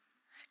heart.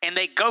 And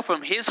they go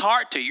from His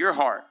heart to your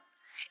heart.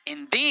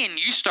 And then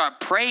you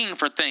start praying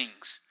for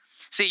things.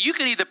 See, you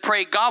can either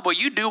pray, God, will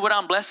you do what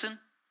I'm blessing?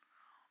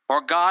 Or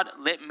God,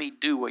 let me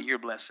do what you're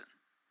blessing.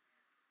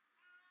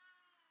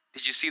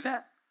 Did you see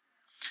that?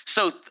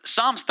 So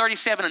Psalms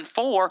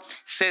 37:4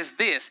 says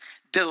this.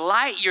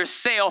 Delight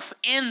yourself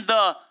in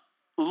the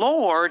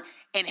Lord,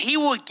 and He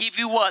will give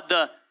you what?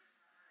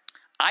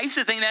 I used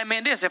to think that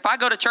meant this. If I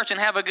go to church and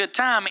have a good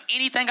time,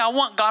 anything I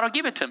want, God will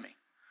give it to me.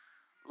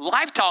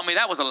 Life taught me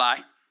that was a lie.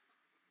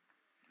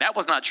 That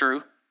was not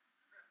true.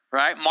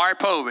 Right? Maury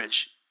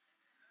Povich.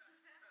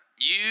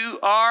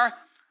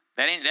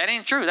 That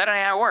ain't true. That ain't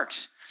how it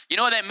works. You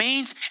know what that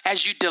means?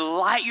 As you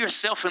delight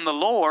yourself in the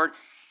Lord,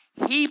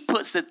 He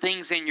puts the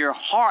things in your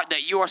heart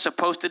that you are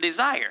supposed to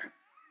desire,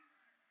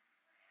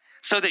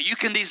 so that you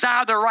can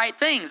desire the right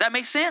things. That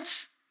makes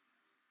sense?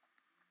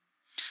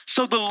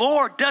 So the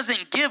Lord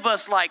doesn't give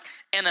us like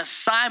an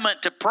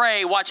assignment to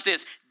pray, watch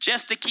this,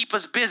 just to keep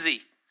us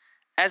busy,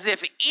 as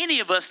if any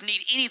of us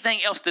need anything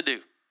else to do.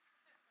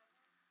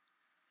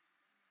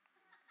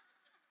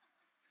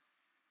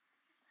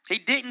 He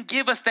didn't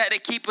give us that to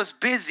keep us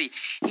busy.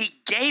 He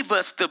gave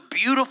us the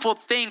beautiful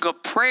thing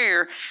of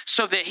prayer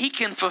so that He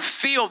can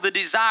fulfill the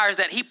desires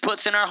that He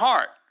puts in our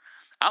heart.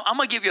 I'm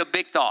going to give you a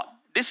big thought.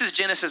 This is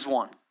Genesis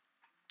 1.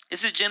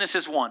 This is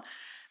Genesis 1.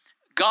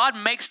 God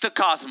makes the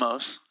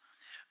cosmos.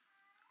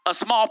 A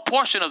small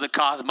portion of the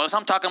cosmos,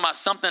 I'm talking about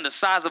something the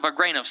size of a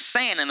grain of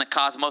sand in the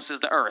cosmos,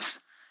 is the earth.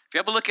 If you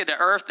ever look at the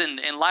earth in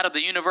light of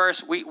the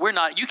universe, we're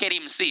not, you can't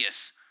even see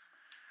us.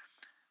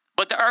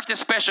 But the earth is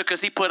special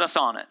because He put us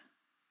on it.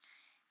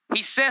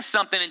 He says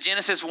something in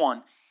Genesis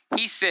 1.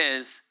 He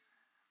says,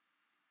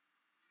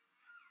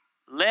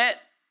 let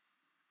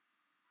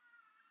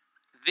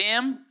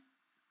them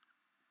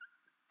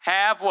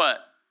have what?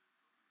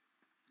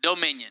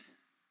 Dominion.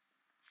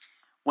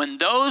 When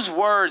those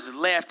words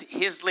left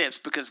His lips,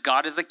 because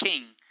God is a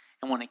king,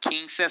 and when a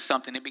king says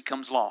something, it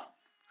becomes law.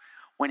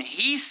 When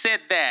He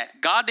said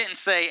that, God didn't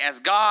say, as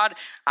God,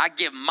 I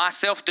give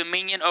myself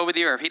dominion over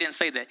the earth. He didn't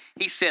say that.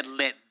 He said,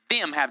 let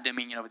them have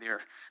dominion over the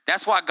earth.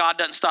 That's why God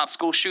doesn't stop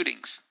school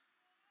shootings.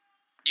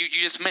 You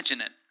just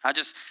mentioned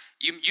it.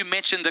 You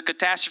mentioned the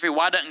catastrophe.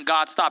 Why doesn't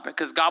God stop it?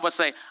 Because God would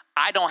say,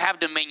 I don't have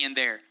dominion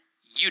there.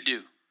 You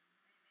do.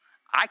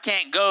 I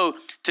can't go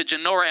to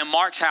Janora and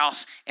Mark's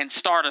house and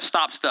start or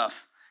stop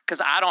stuff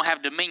because I don't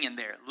have dominion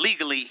there.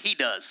 Legally, He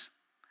does.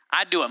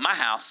 I do at my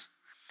house.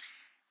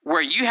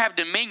 Where you have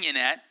dominion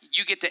at,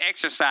 you get to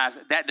exercise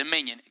that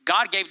dominion.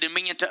 God gave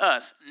dominion to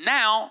us.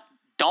 Now,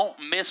 don't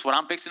miss what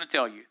I'm fixing to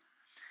tell you.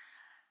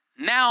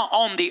 Now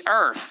on the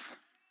earth,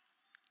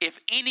 if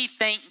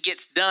anything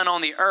gets done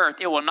on the earth,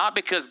 it will not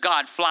because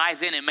God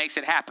flies in and makes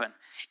it happen.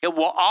 It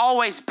will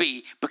always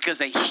be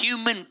because a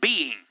human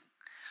being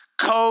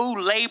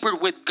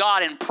co-labored with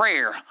God in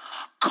prayer,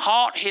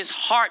 caught His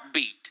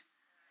heartbeat,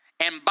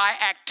 and by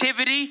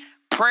activity,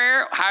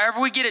 prayer, however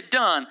we get it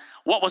done,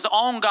 what was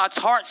on God's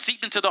heart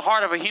seeped into the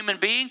heart of a human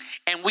being,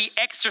 and we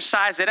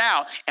exercise it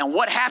out. And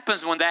what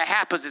happens when that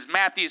happens is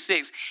Matthew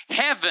 6.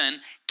 Heaven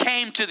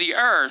came to the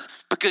earth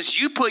because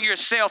you put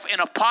yourself in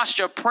a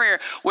posture of prayer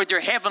with your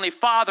Heavenly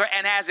Father,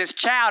 and as His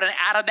child, and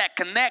out of that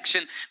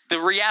connection, the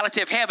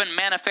reality of heaven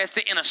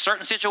manifested in a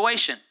certain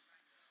situation.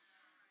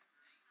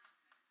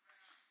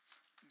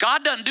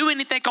 God doesn't do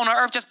anything on the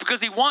earth just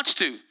because He wants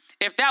to.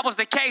 If that was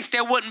the case,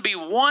 there wouldn't be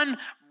one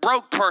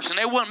broke person.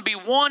 There wouldn't be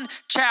one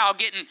child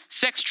getting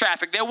sex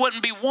trafficked. There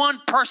wouldn't be one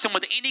person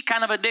with any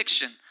kind of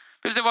addiction.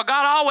 People say, well,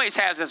 God always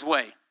has His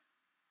way.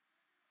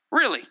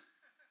 Really?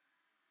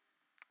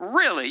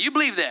 Really? You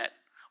believe that?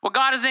 Well,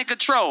 God is in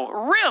control.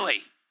 Really?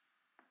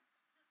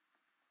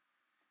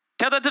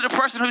 Tell that to the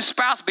person whose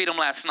spouse beat him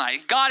last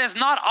night. God is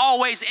not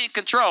always in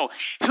control.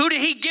 Who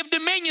did He give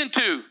dominion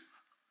to?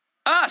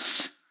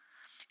 Us.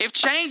 If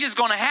change is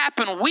going to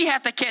happen, we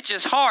have to catch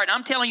His heart.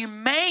 I'm telling you,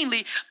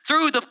 mainly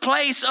through the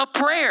place of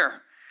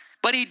prayer.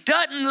 But He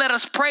doesn't let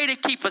us pray to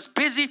keep us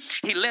busy.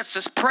 He lets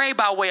us pray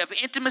by way of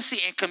intimacy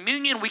and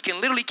communion. We can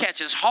literally catch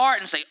His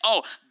heart and say,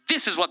 oh,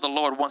 this is what the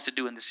Lord wants to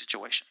do in this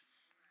situation.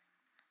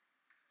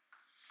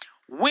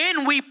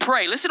 When we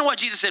pray, listen to what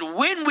Jesus said.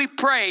 When we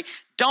pray,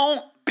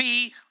 don't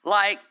be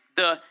like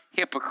the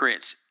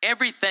hypocrites.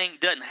 Everything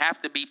doesn't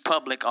have to be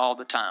public all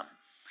the time.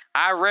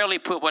 I rarely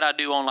put what I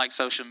do on like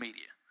social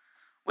media.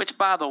 Which,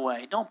 by the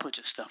way, don't put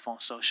your stuff on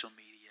social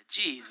media.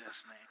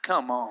 Jesus, man,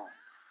 come on.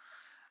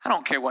 I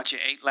don't care what you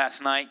ate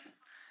last night.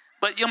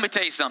 But let me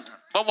tell you something.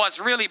 But what's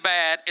really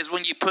bad is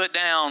when you put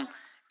down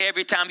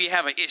every time you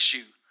have an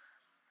issue.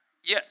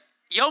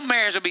 Your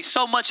marriage will be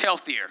so much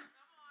healthier.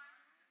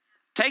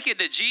 Take it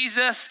to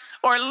Jesus,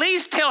 or at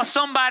least tell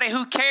somebody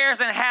who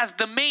cares and has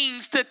the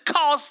means to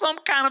cause some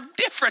kind of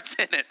difference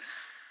in it.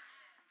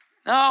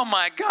 Oh,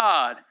 my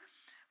God.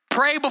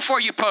 Pray before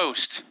you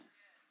post.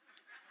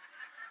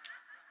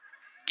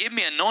 Give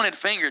me anointed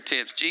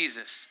fingertips,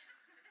 Jesus.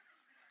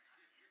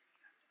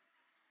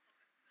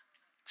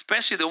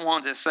 Especially the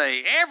ones that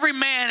say, every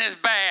man is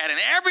bad and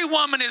every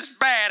woman is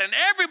bad and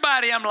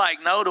everybody. I'm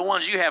like, no, the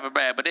ones you have are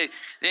bad. But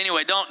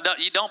anyway,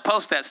 you don't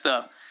post that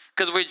stuff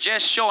because we're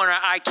just showing our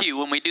IQ.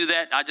 When we do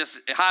that, I just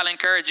highly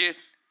encourage you,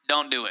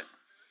 don't do it.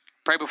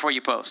 Pray before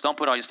you post. Don't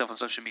put all your stuff on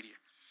social media.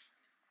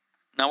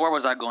 Now, where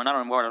was I going? I don't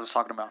remember what I was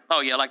talking about.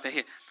 Oh, yeah, like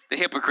the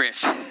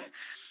hypocrites.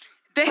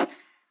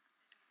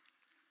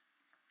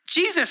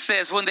 Jesus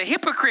says when the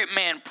hypocrite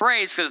man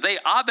prays, because they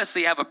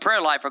obviously have a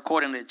prayer life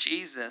according to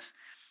Jesus,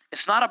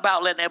 it's not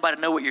about letting everybody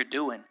know what you're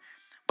doing.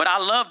 But I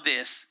love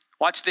this.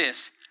 Watch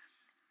this.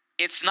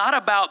 It's not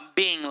about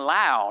being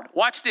loud.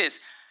 Watch this.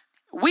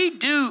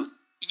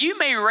 You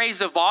may raise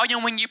the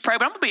volume when you pray,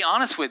 but I'm going to be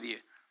honest with you.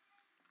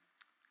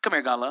 Come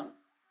here, God love.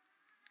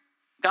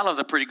 God love's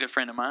a pretty good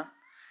friend of mine.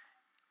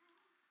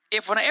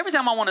 Every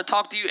time I want to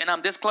talk to you and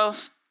I'm this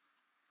close,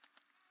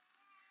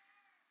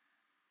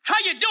 how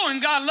you doing,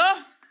 God love?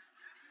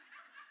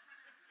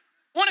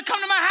 Want to come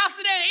to my house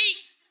today to eat?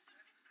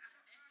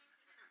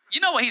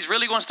 You know what he's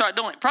really going to start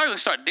doing? Probably going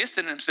to start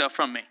distancing himself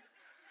from me.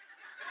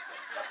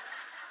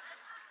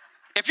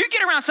 If you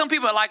get around some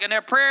people like in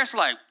their prayers,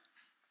 like,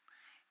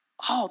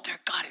 oh, their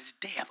God is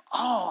deaf.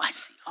 Oh, I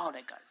see. Oh,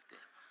 that God is deaf.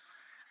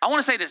 I want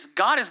to say this.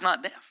 God is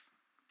not deaf.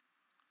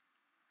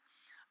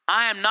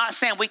 I am not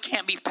saying we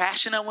can't be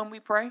passionate when we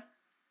pray.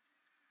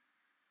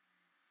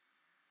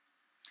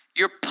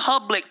 Your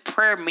public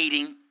prayer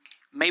meeting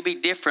may be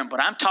different, but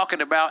I'm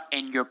talking about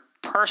in your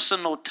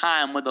personal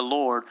time with the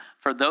Lord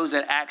for those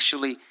that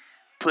actually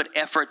put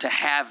effort to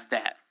have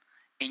that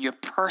in your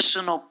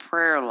personal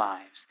prayer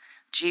lives.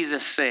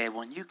 Jesus said,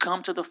 when you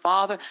come to the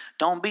Father,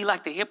 don't be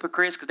like the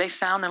hypocrites because they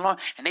sound long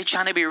and they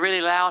trying to be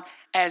really loud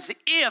as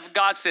if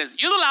God says,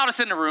 you're the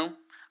loudest in the room.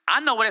 I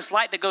know what it's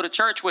like to go to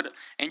church with,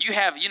 and you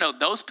have,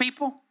 those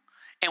people,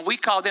 and we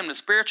call them the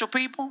spiritual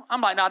people.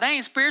 I'm like, no, they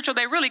ain't spiritual.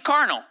 They really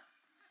carnal.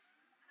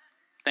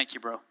 Thank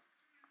you, bro.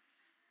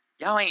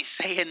 Y'all ain't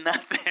saying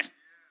nothing.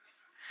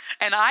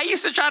 And I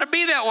used to try to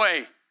be that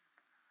way.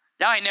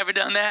 Y'all ain't never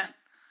done that.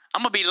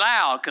 I'm going to be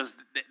loud because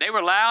they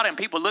were loud and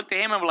people looked at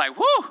him and were like,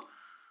 whoo.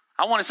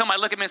 I wanted somebody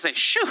to look at me and say,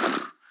 shoo,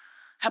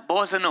 that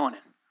boy's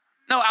anointed.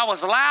 No, I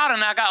was loud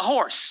and I got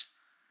hoarse.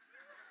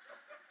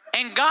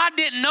 And God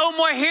didn't no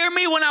more hear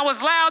me when I was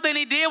loud than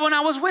he did when I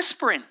was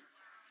whispering.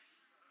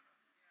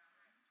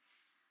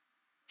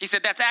 He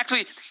said, that's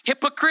actually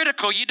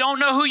hypocritical. You don't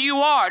know who you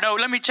are. No,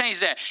 let me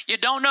change that. You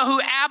don't know who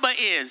Abba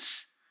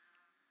is.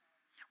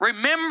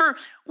 Remember,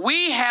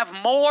 we have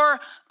more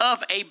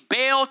of a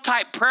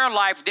Baal-type prayer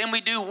life than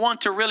we do one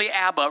to really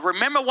Abba.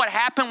 Remember what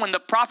happened when the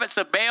prophets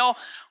of Baal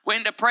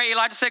went to pray?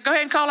 Elijah said, go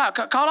ahead and call out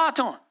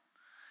to them.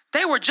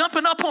 They were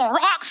jumping up on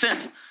rocks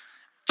and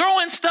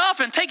throwing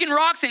stuff and taking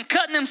rocks and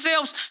cutting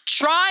themselves,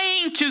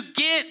 trying to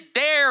get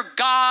their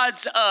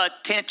God's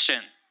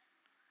attention.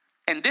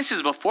 And this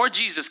is before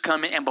Jesus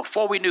coming and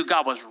before we knew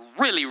God was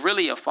really,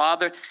 really a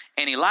father.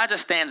 And Elijah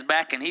stands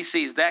back and he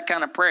sees that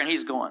kind of prayer and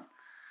he's going.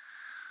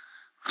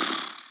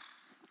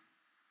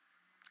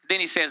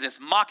 Then he says this,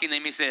 mocking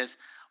them. He says,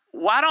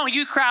 why don't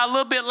you cry a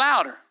little bit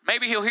louder?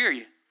 Maybe he'll hear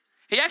you.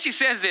 He actually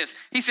says this.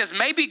 He says,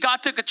 maybe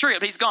God took a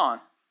trip. He's gone.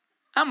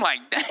 I'm like,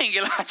 dang,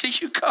 Elijah,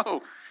 you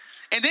go.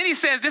 And then he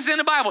says, this is in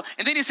the Bible.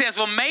 And then he says,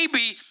 well,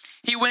 maybe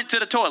he went to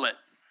the toilet.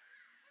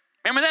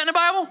 Remember that in the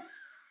Bible?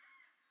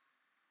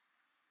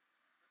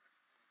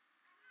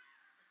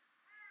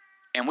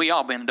 And we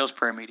all been in those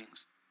prayer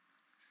meetings.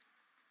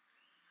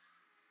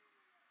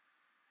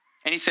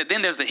 And he said,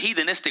 then there's the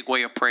heathenistic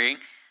way of praying.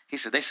 He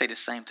said, they say the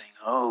same thing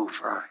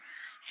over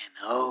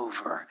and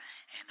over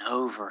and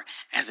over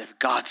as if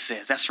God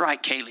says. That's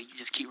right, Kaylee. You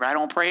just keep right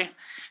on praying.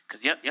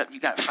 Because, yep, you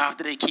got 5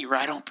 today. Keep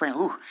right on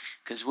praying.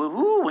 Because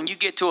when you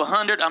get to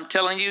 100, I'm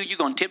telling you, you're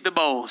going to tip the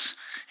bowls.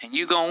 And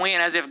you're going to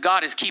win as if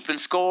God is keeping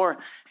score.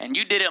 And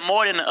you did it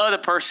more than the other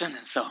person.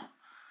 And so,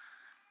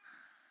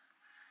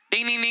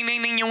 ding, ding, ding,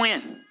 ding, ding, you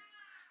win.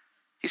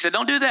 He said,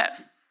 don't do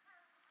that.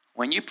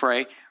 When you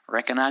pray,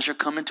 recognize you're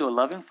coming to a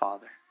loving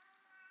Father.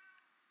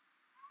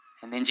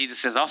 And then Jesus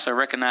says, also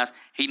recognize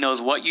he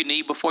knows what you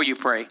need before you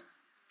pray.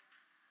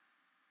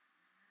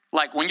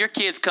 Like when your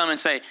kids come and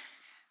say,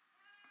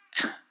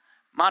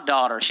 my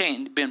daughter, she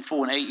ain't been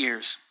full in 8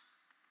 years.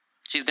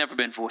 She's never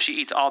been full. She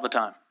eats all the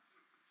time.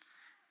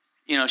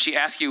 She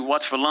asks you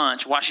what's for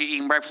lunch, why she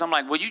eating breakfast. I'm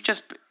like, well, you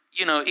just,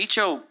 eat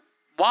your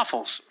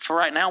waffles for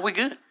right now. We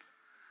good.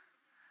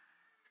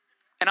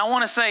 And I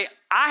want to say,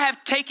 I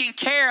have taken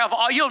care of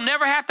all. You're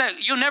never going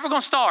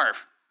to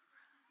starve.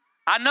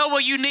 I know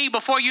what you need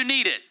before you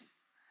need it.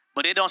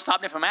 But it don't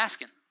stop me from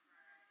asking.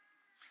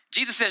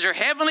 Jesus says, your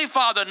heavenly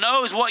Father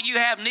knows what you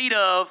have need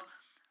of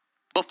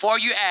before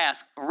you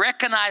ask.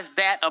 Recognize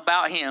that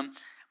about him.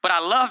 But I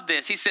love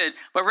this. He said,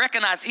 but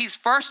recognize he's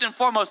first and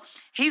foremost,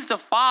 he's the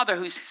Father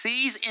who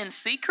sees in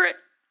secret,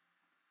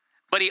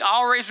 but he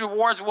always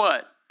rewards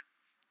what?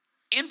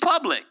 In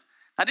public.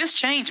 Now this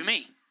changed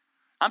me.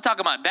 I'm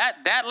talking about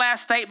that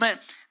last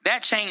statement,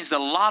 that changed a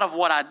lot of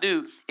what I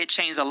do. It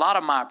changed a lot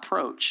of my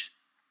approach.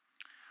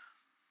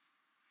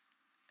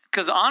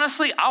 Because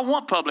honestly, I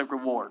want public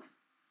reward.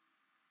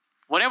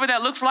 Whatever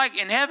that looks like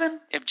in heaven,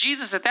 if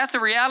that's the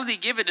reality,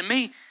 give it to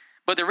me.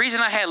 But the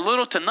reason I had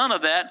little to none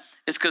of that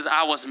is because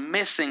I was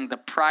missing the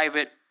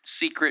private,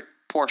 secret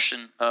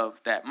portion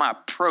of that. My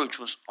approach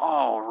was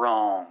all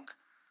wrong.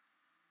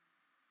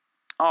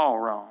 All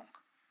wrong.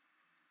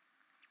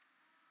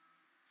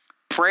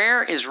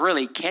 Prayer is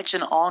really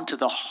catching on to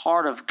the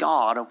heart of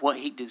God, of what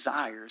he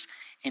desires,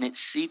 and it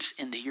seeps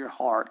into your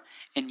heart,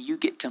 and you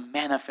get to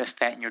manifest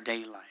that in your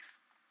daily life.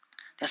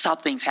 That's how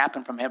things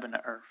happen from heaven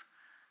to earth.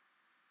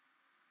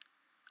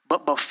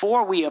 But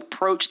before we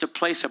approach the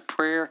place of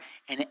prayer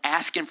and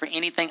asking for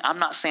anything, I'm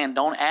not saying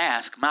don't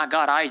ask. My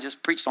God, I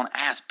just preached on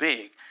ask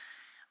big.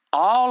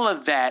 All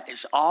of that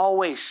is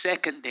always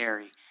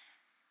secondary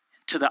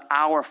to the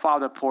Our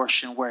Father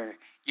portion, where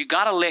you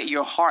got to let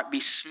your heart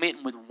be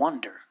smitten with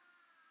wonder.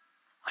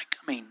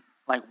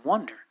 Like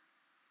wonder.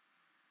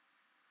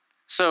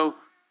 So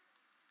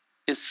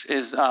is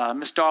Miss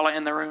Darla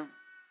in the room?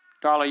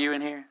 Darla, you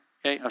in here?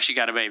 Okay. Oh, she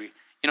got a baby.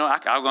 You know, I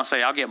was going to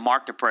say, I'll get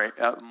Mark to play.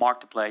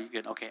 You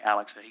get, okay,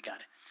 Alex, he got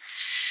it.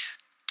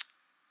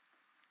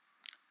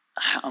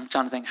 I'm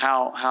trying to think,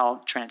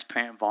 how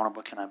transparent and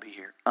vulnerable can I be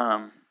here?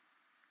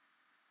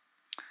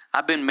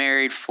 I've been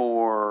married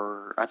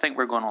for, I think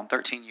we're going on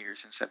 13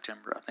 years in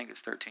September. I think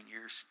it's 13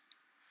 years.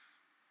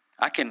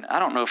 I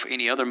don't know if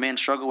any other men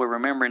struggle with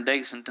remembering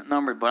dates and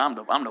numbers, but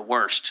I'm the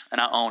worst,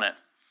 and I own it.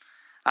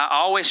 I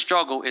always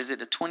struggle, is it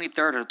the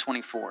 23rd or the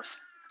 24th?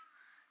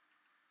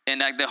 And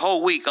like the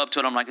whole week up to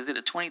it, I'm like, is it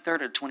the 23rd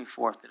or the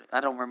 24th?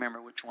 I don't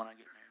remember which one I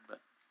get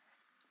married.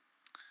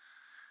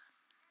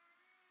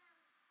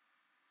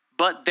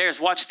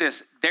 But watch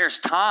this. There's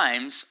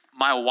times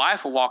my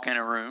wife will walk in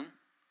a room,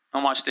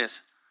 and watch this.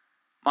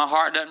 My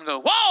heart doesn't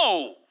go,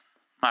 whoa!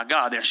 My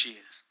God, there she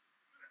is.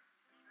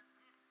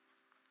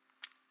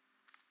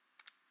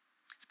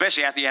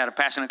 Especially after you had a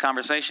passionate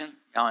conversation.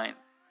 Y'all ain't.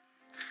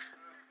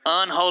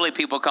 Unholy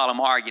people call them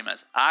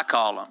arguments. I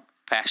call them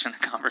passionate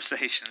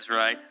conversations,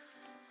 right?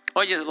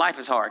 Well, life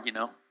is hard, you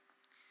know.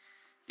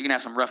 You can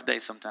have some rough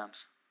days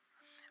sometimes.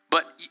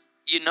 But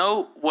you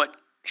know what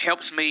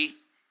helps me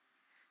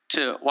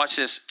to, watch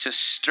this, to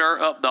stir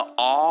up the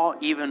awe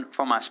even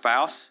for my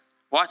spouse?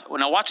 Watch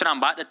what I'm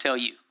about to tell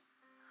you.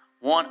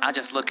 One, I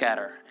just look at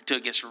her until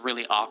it gets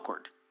really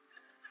awkward.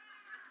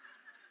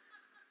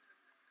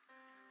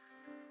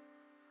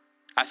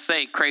 I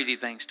say crazy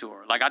things to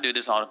her. Like I do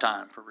this all the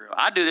time, for real.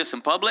 I do this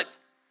in public,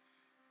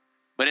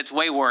 but it's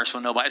way worse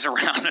when nobody's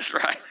around us,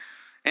 right?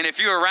 And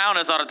if you're around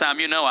us all the time,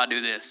 you know I do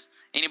this.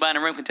 Anybody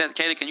in the room can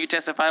testify? Katie, can you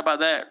testify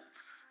about that?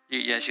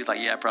 Yeah, she's like,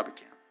 yeah, I probably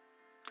can.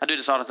 I do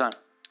this all the time.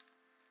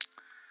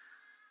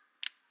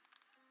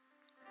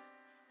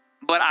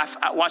 But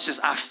I watch this.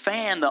 I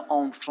fan the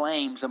own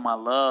flames of my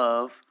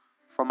love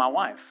for my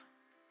wife.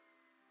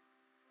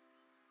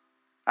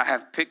 I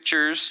have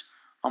pictures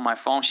on my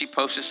phone. She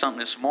posted something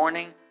this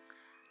morning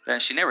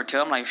that she never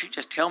tells me. Like, if you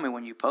just tell me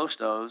when you post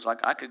those, like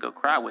I could go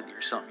cry with you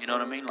or something. You know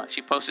what I mean? Like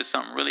she posted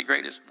something really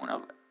great this morning.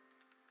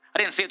 I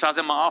didn't see it until I was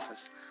in my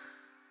office.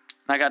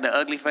 And I got the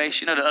ugly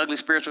face. You know the ugly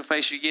spiritual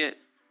face you get?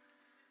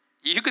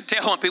 You could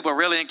tell when people are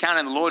really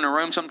encountering the Lord in the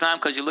room sometimes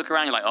because you look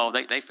around, you're like, oh,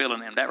 they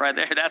feeling him. That right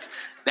there,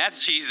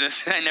 that's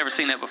Jesus. I ain't never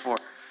seen that before.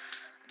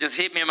 Just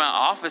hit me in my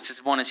office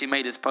this morning. She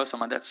made this post. I'm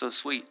like, that's so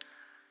sweet.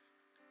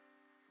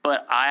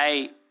 But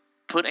I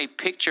put a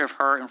picture of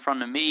her in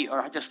front of me,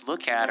 or I just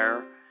look at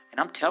her, and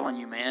I'm telling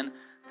you, man,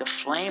 the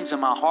flames in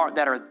my heart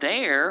that are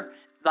there,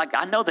 like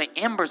I know the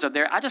embers are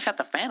there. I just have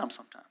to fan them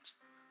sometimes.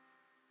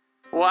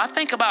 Well, I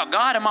think about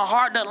God and my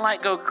heart doesn't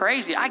like go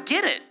crazy. I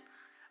get it.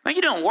 Man,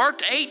 you done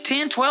worked 8,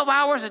 10, 12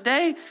 hours a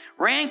day,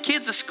 ran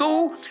kids to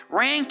school,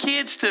 ran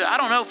kids to, I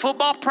don't know,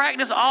 football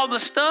practice, all the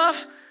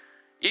stuff.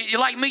 You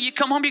like me, you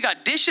come home, you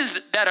got dishes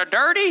that are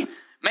dirty.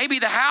 Maybe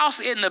the house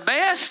isn't the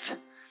best.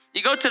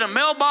 You go to the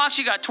mailbox,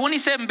 you got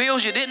 27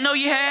 bills you didn't know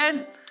you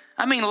had.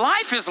 I mean,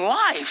 life is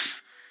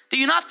life. Do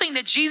you not think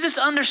that Jesus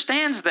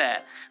understands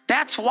that?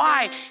 That's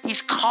why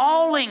he's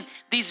calling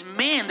these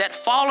men that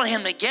follow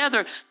him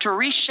together to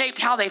reshape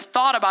how they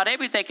thought about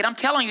everything. And I'm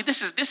telling you,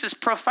 this is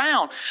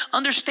profound.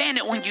 Understand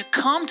that when you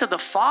come to the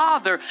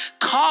Father,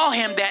 call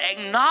him that,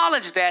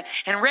 acknowledge that,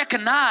 and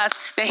recognize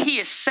that he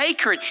is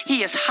sacred,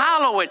 he is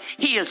hallowed,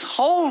 he is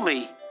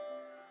holy.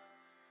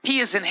 He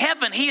is in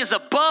heaven, he is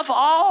above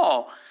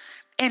all.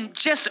 And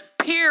just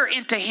peer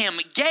into him,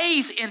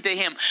 gaze into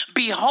him,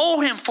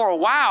 behold him for a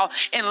while,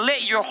 and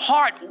let your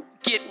heart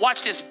get,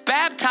 watch this,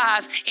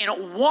 baptized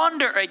in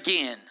wonder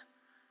again.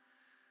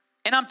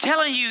 And I'm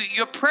telling you,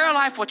 your prayer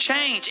life will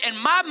change. And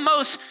my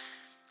most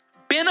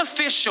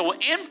beneficial,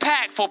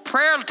 impactful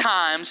prayer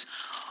times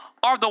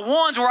are the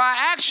ones where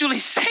I actually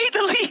say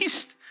the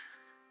least.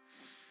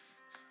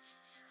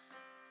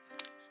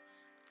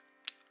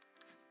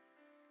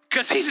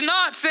 Because he's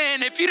not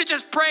saying if you'd have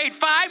just prayed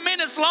 5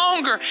 minutes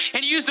longer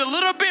and used a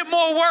little bit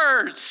more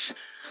words.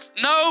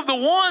 No, the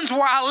ones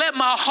where I let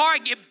my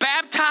heart get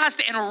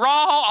baptized in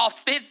raw,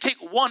 authentic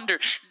wonder,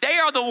 they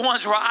are the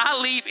ones where I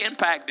leave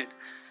impacted.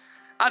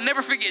 I'll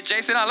never forget,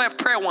 Jason, I left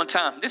prayer one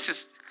time.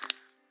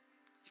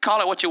 Call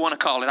it what you want to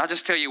call it. I'll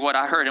just tell you what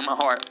I heard in my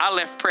heart. I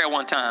left prayer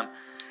one time,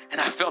 and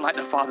I felt like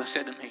the Father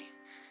said to me,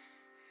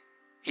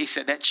 he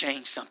said, that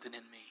changed something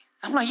in me.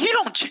 I'm like, you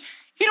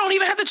don't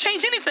even have to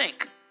change anything.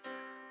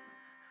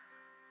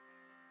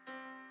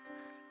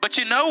 But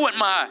you know what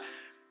my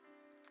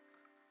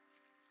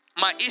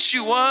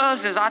issue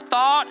was, is I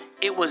thought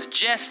it was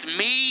just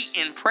me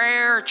in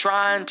prayer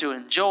trying to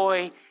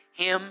enjoy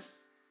him.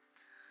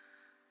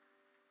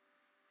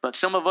 But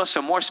some of us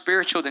are more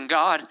spiritual than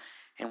God,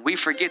 and we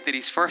forget that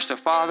he's first a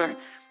father,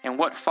 and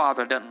what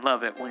father doesn't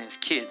love it when his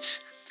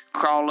kids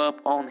crawl up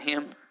on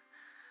him.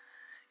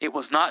 It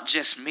was not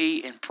just me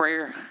in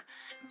prayer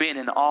being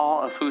in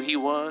awe of who he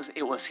was.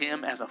 It was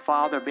him as a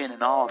father being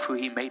in awe of who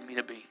he made me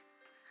to be.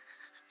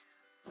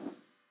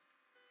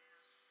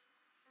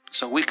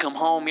 So we come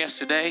home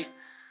yesterday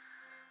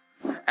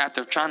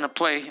after trying to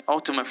play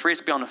ultimate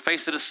frisbee on the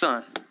face of the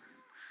sun.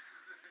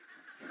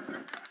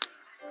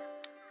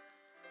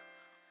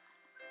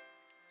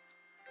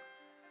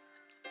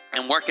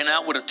 And working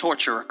out with a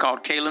torturer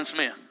called Kaylin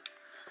Smith.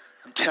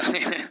 I'm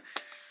telling you.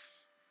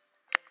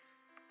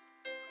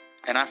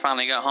 And I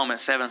finally got home at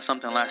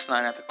 7-something last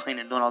night after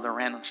cleaning, doing all the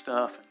random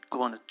stuff, and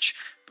going to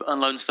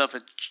unloading stuff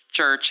at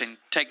church and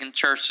taking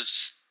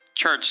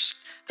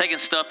taking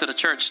stuff to the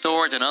church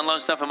storage and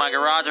unloading stuff in my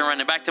garage and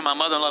running back to my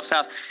mother-in-law's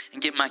house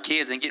and getting my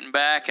kids and getting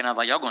back. And I was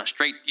like,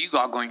 you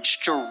all going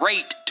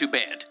straight to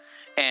bed.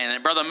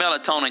 And Brother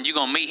Melatonin, you're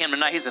going to meet him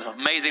tonight. He's an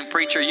amazing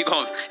preacher. He's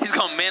going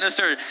to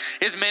minister.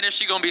 His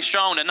ministry going to be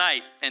strong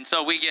tonight. And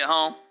so we get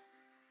home.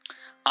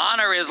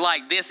 Honor is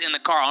like this in the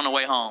car on the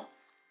way home.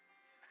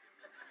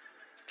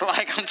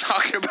 Like I'm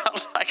talking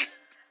about,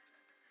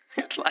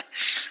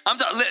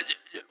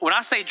 when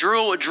I say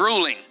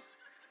drooling,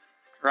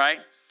 right?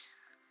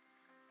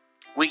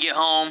 We get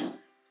home.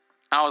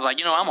 I was like,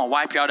 I'm going to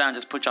wipe y'all down and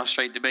just put y'all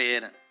straight to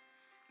bed. And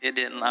it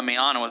didn't.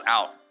 Honor was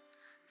out.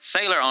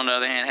 Sailor, on the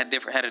other hand,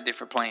 had a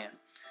different plan.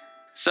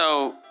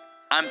 So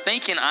I'm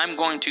thinking I'm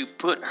going to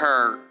put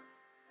her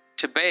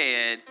to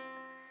bed,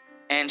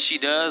 and she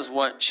does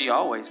what she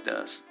always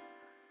does.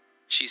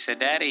 She said,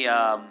 Daddy,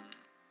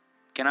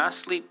 can I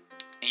sleep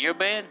in your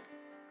bed?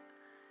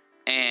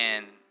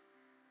 And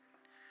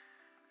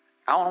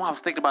I don't know, I was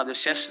thinking about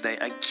this yesterday.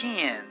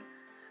 Again,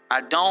 I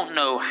don't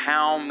know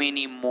how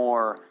many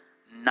more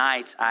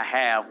nights I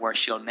have where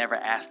she'll never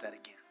ask that again.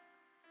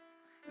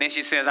 Then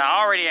she says,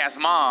 I already asked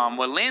Mom.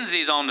 Well,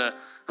 Lindsay's on the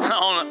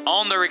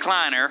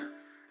recliner,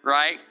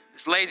 right?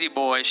 This lazy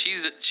boy,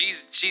 she's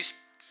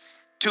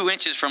 2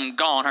 inches from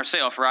gone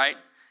herself, right?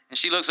 And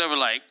she looks over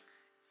like,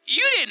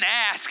 you didn't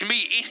ask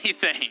me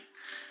anything.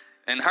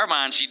 In her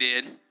mind, she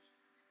did.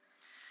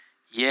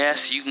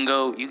 Yes, you can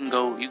go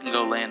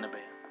lay in the bed.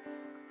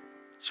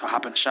 So I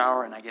hop in the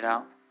shower and I get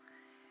out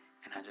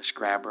and I just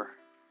grab her.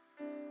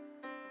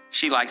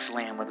 She likes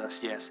laying with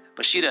us, yes.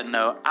 But she doesn't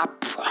know. I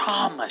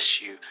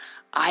promise you,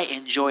 I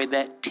enjoy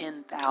that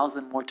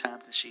 10,000 more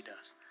times than she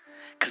does.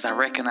 Because I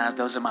recognize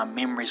those are my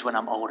memories when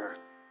I'm older.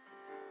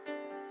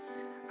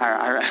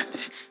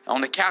 On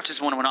the couch this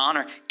morning when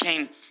Honor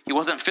came, he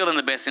wasn't feeling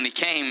the best, and he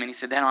came and he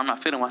said, Dad, I'm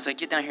not feeling well. I said,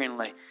 get down here and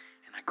lay.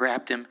 And I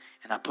grabbed him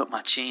and I put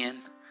my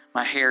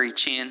hairy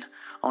chin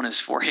on his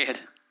forehead.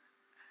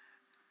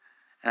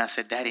 And I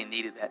said, Daddy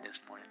needed that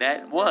this morning.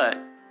 Dad, what?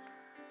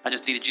 I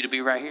just needed you to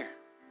be right here.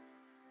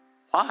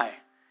 Why?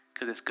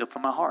 Because it's good for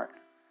my heart.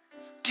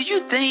 Do you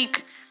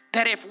think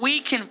that if we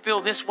can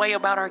feel this way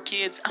about our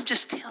kids, I'm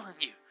just telling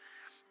you,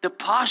 the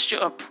posture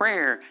of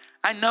prayer,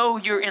 I know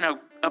you're in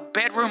a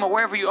bedroom or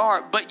wherever you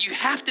are, but you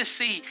have to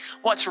see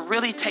what's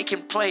really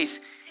taking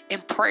place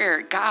in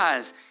prayer.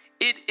 Guys,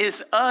 it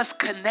is us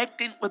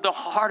connecting with the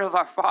heart of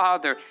our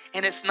Father.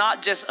 And it's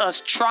not just us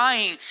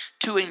trying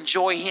to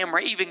enjoy Him or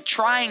even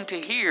trying to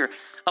hear.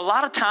 A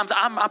lot of times,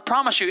 I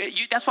promise you,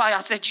 that's why I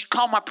said you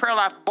call my prayer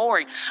life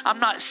boring. I'm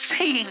not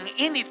saying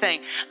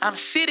anything. I'm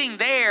sitting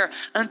there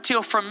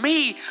until, for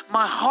me,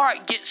 my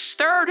heart gets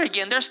stirred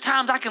again. There's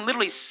times I can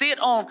literally sit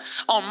on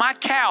my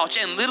couch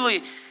and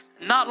literally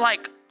not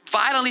like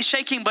violently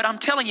shaking, but I'm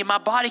telling you, my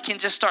body can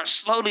just start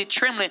slowly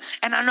trembling.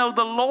 And I know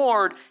the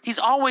Lord, He's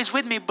always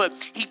with me, but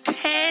He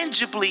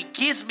tangibly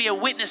gives me a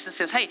witness and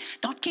says, hey,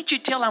 can't you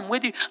tell I'm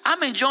with you?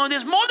 I'm enjoying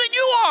this more than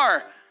you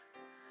are.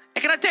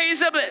 And can I tell you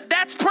something?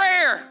 That's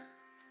prayer.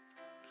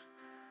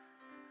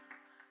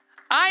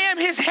 I am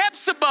His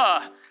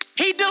Hephzibah.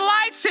 He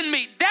delights in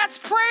me. That's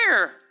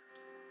prayer.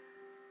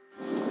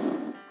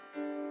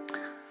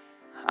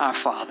 Our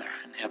Father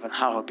in heaven,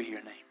 hallowed be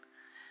your name.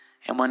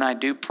 And when I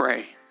do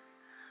pray,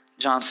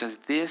 John says,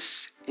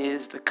 this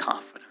is the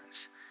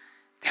confidence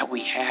that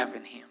we have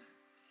in Him,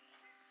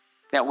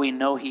 that we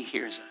know He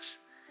hears us.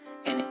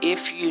 And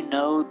if you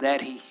know that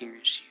He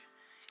hears you,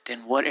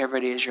 then whatever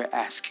it is you're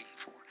asking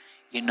for,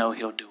 you know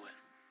He'll do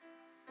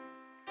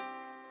it.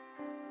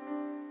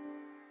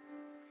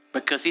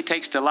 Because He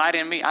takes delight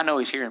in me, I know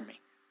He's hearing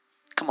me.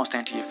 Come on,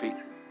 stand to your feet.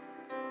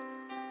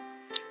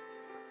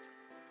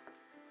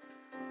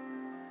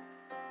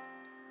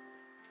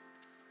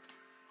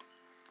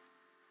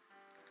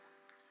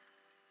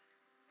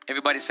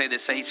 Everybody say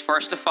this. Say, He's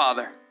first a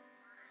Father.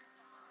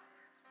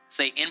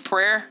 Say, in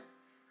prayer,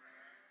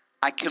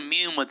 I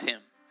commune with Him.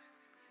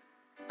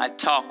 I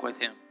talk with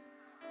Him.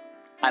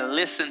 I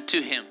listen to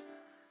Him.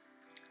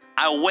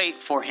 I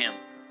wait for Him.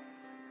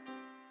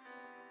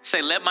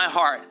 Say, let my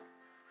heart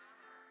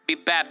be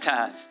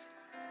baptized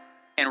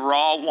in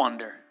raw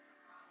wonder.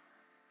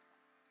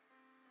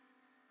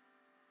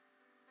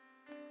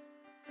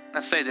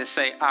 Now say this.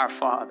 Say, our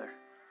Father.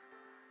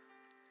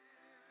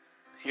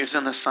 Here's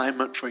an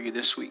assignment for you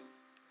this week.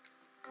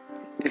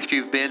 If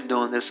you've been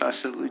doing this, I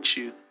salute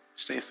you.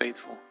 Stay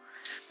faithful.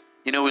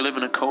 You know, we live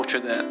in a culture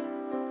that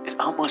It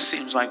almost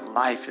seems like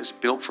life is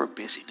built for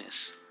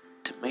busyness,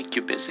 to make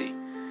you busy.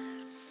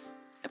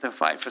 You have to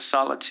fight for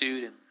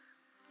solitude,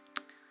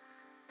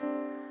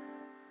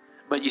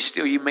 but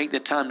you make the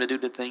time to do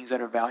the things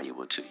that are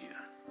valuable to you.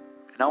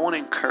 And I want to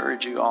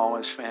encourage you all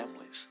as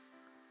families,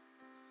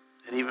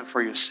 and even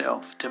for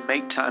yourself, to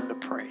make time to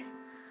pray.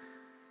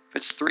 If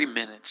it's 3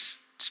 minutes,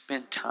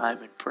 spend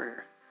time in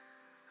prayer.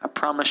 I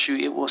promise you,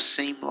 it will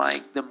seem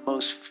like the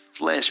most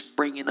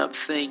flesh-bringing up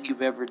thing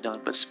you've ever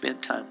done, but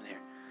spend time there.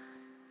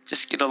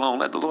 Just get alone.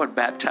 Let the Lord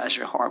baptize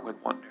your heart with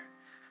wonder.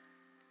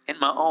 In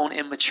my own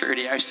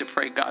immaturity, I used to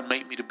pray, God,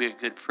 make me to be a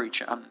good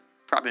preacher. I'm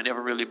probably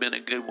never really been a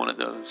good one of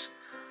those.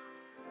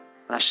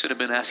 And I should have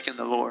been asking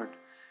the Lord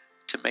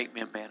to make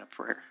me a man of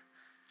prayer,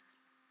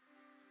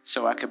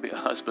 so I could be a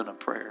husband of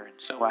prayer, and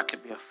so I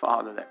could be a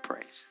father that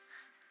prays.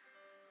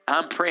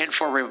 I'm praying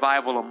for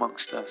revival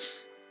amongst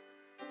us.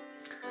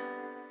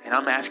 And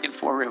I'm asking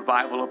for a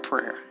revival of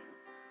prayer.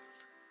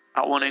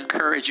 I want to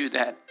encourage you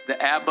that the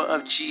Abba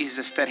of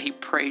Jesus that he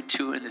prayed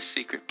to in the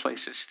secret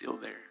place is still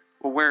there.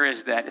 Well, where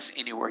is that? It's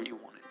anywhere you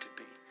want it to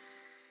be.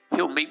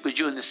 He'll meet with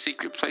you in the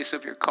secret place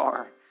of your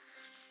car.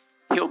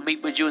 He'll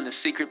meet with you in the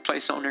secret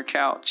place on your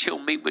couch. He'll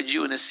meet with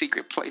you in the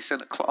secret place in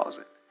the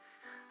closet.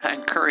 I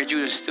encourage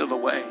you to steal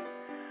away.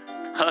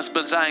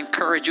 Husbands, I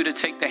encourage you to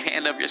take the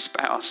hand of your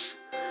spouse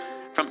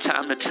from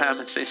time to time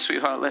and say,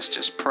 sweetheart, let's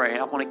just pray.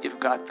 I want to give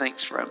God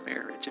thanks for our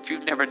marriage. If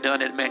you've never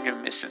done it, man, you're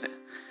missing it.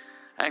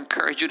 I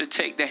encourage you to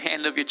take the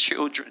hand of your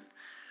children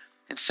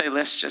and say,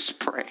 let's just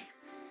pray.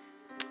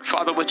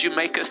 Father, would you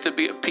make us to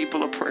be a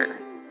people of prayer?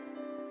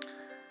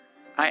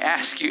 I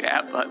ask you,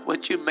 Abba,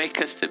 would you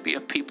make us to be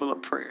a people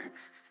of prayer?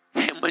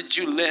 And would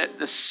you let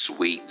the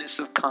sweetness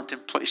of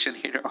contemplation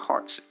hit our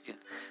hearts again?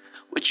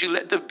 Would you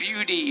let the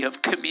beauty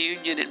of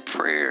communion and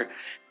prayer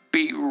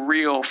be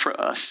real for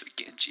us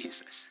again,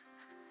 Jesus?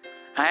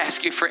 I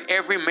ask you for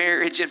every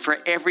marriage and for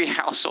every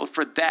household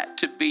for that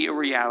to be a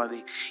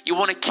reality. You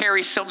want to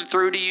carry something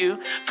through to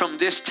you from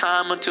this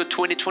time until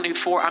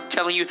 2024? I'm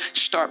telling you,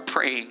 start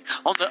praying.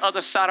 On the other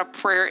side of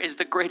prayer is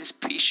the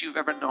greatest peace you've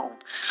ever known.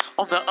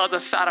 On the other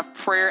side of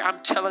prayer,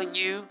 I'm telling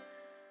you,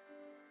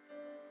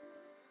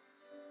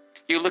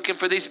 you're looking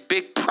for these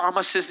big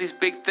promises, these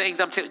big things.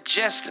 I'm telling you,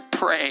 just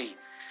pray.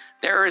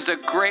 There is a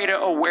greater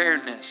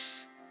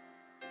awareness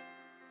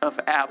of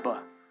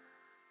Abba.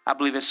 I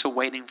believe it's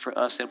awaiting for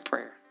us in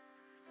prayer.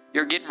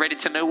 You're getting ready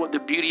to know what the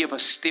beauty of a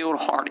stilled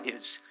heart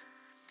is.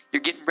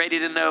 You're getting ready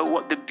to know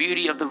what the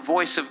beauty of the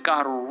voice of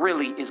God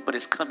really is, but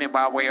it's coming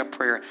by way of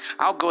prayer.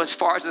 I'll go as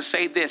far as to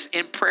say this: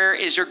 in prayer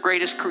is your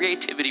greatest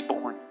creativity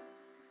born.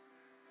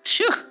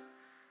 Phew.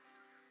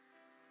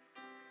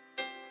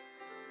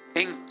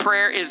 In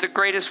prayer is the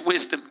greatest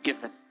wisdom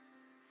given.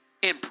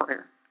 In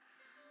prayer.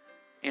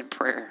 In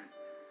prayer.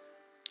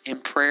 In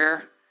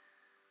prayer.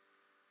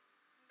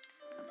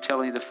 I'm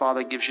telling you, the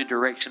Father gives you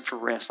direction for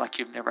rest like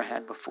you've never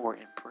had before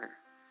in prayer.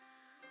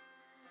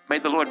 May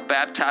the Lord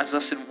baptize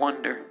us in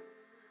wonder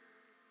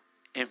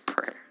in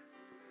prayer.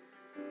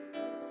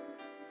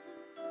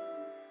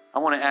 I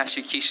want to ask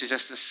you, Keisha,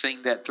 just to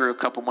sing that through a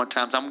couple more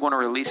times. I'm going to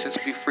release this.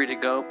 Be free to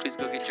go. Please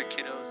go get your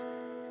kiddos.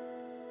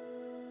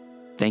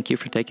 Thank you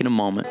for taking a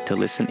moment to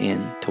listen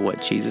in to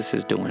what Jesus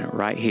is doing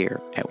right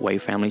here at Way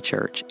Family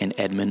Church in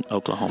Edmond,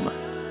 Oklahoma.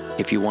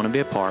 If you want to be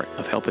a part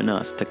of helping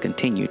us to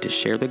continue to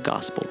share the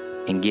gospel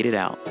and get it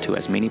out to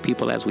as many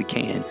people as we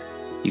can,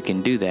 you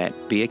can do that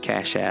via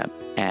Cash App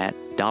at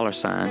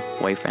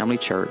 $Way Family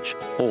Church,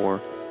 or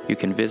you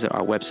can visit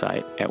our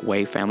website at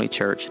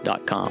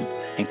wayfamilychurch.com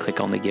and click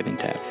on the Giving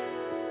tab.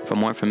 For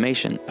more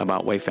information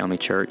about Way Family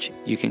Church,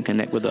 you can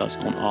connect with us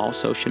on all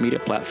social media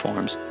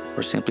platforms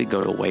or simply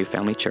go to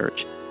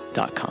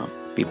wayfamilychurch.com.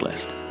 Be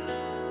blessed.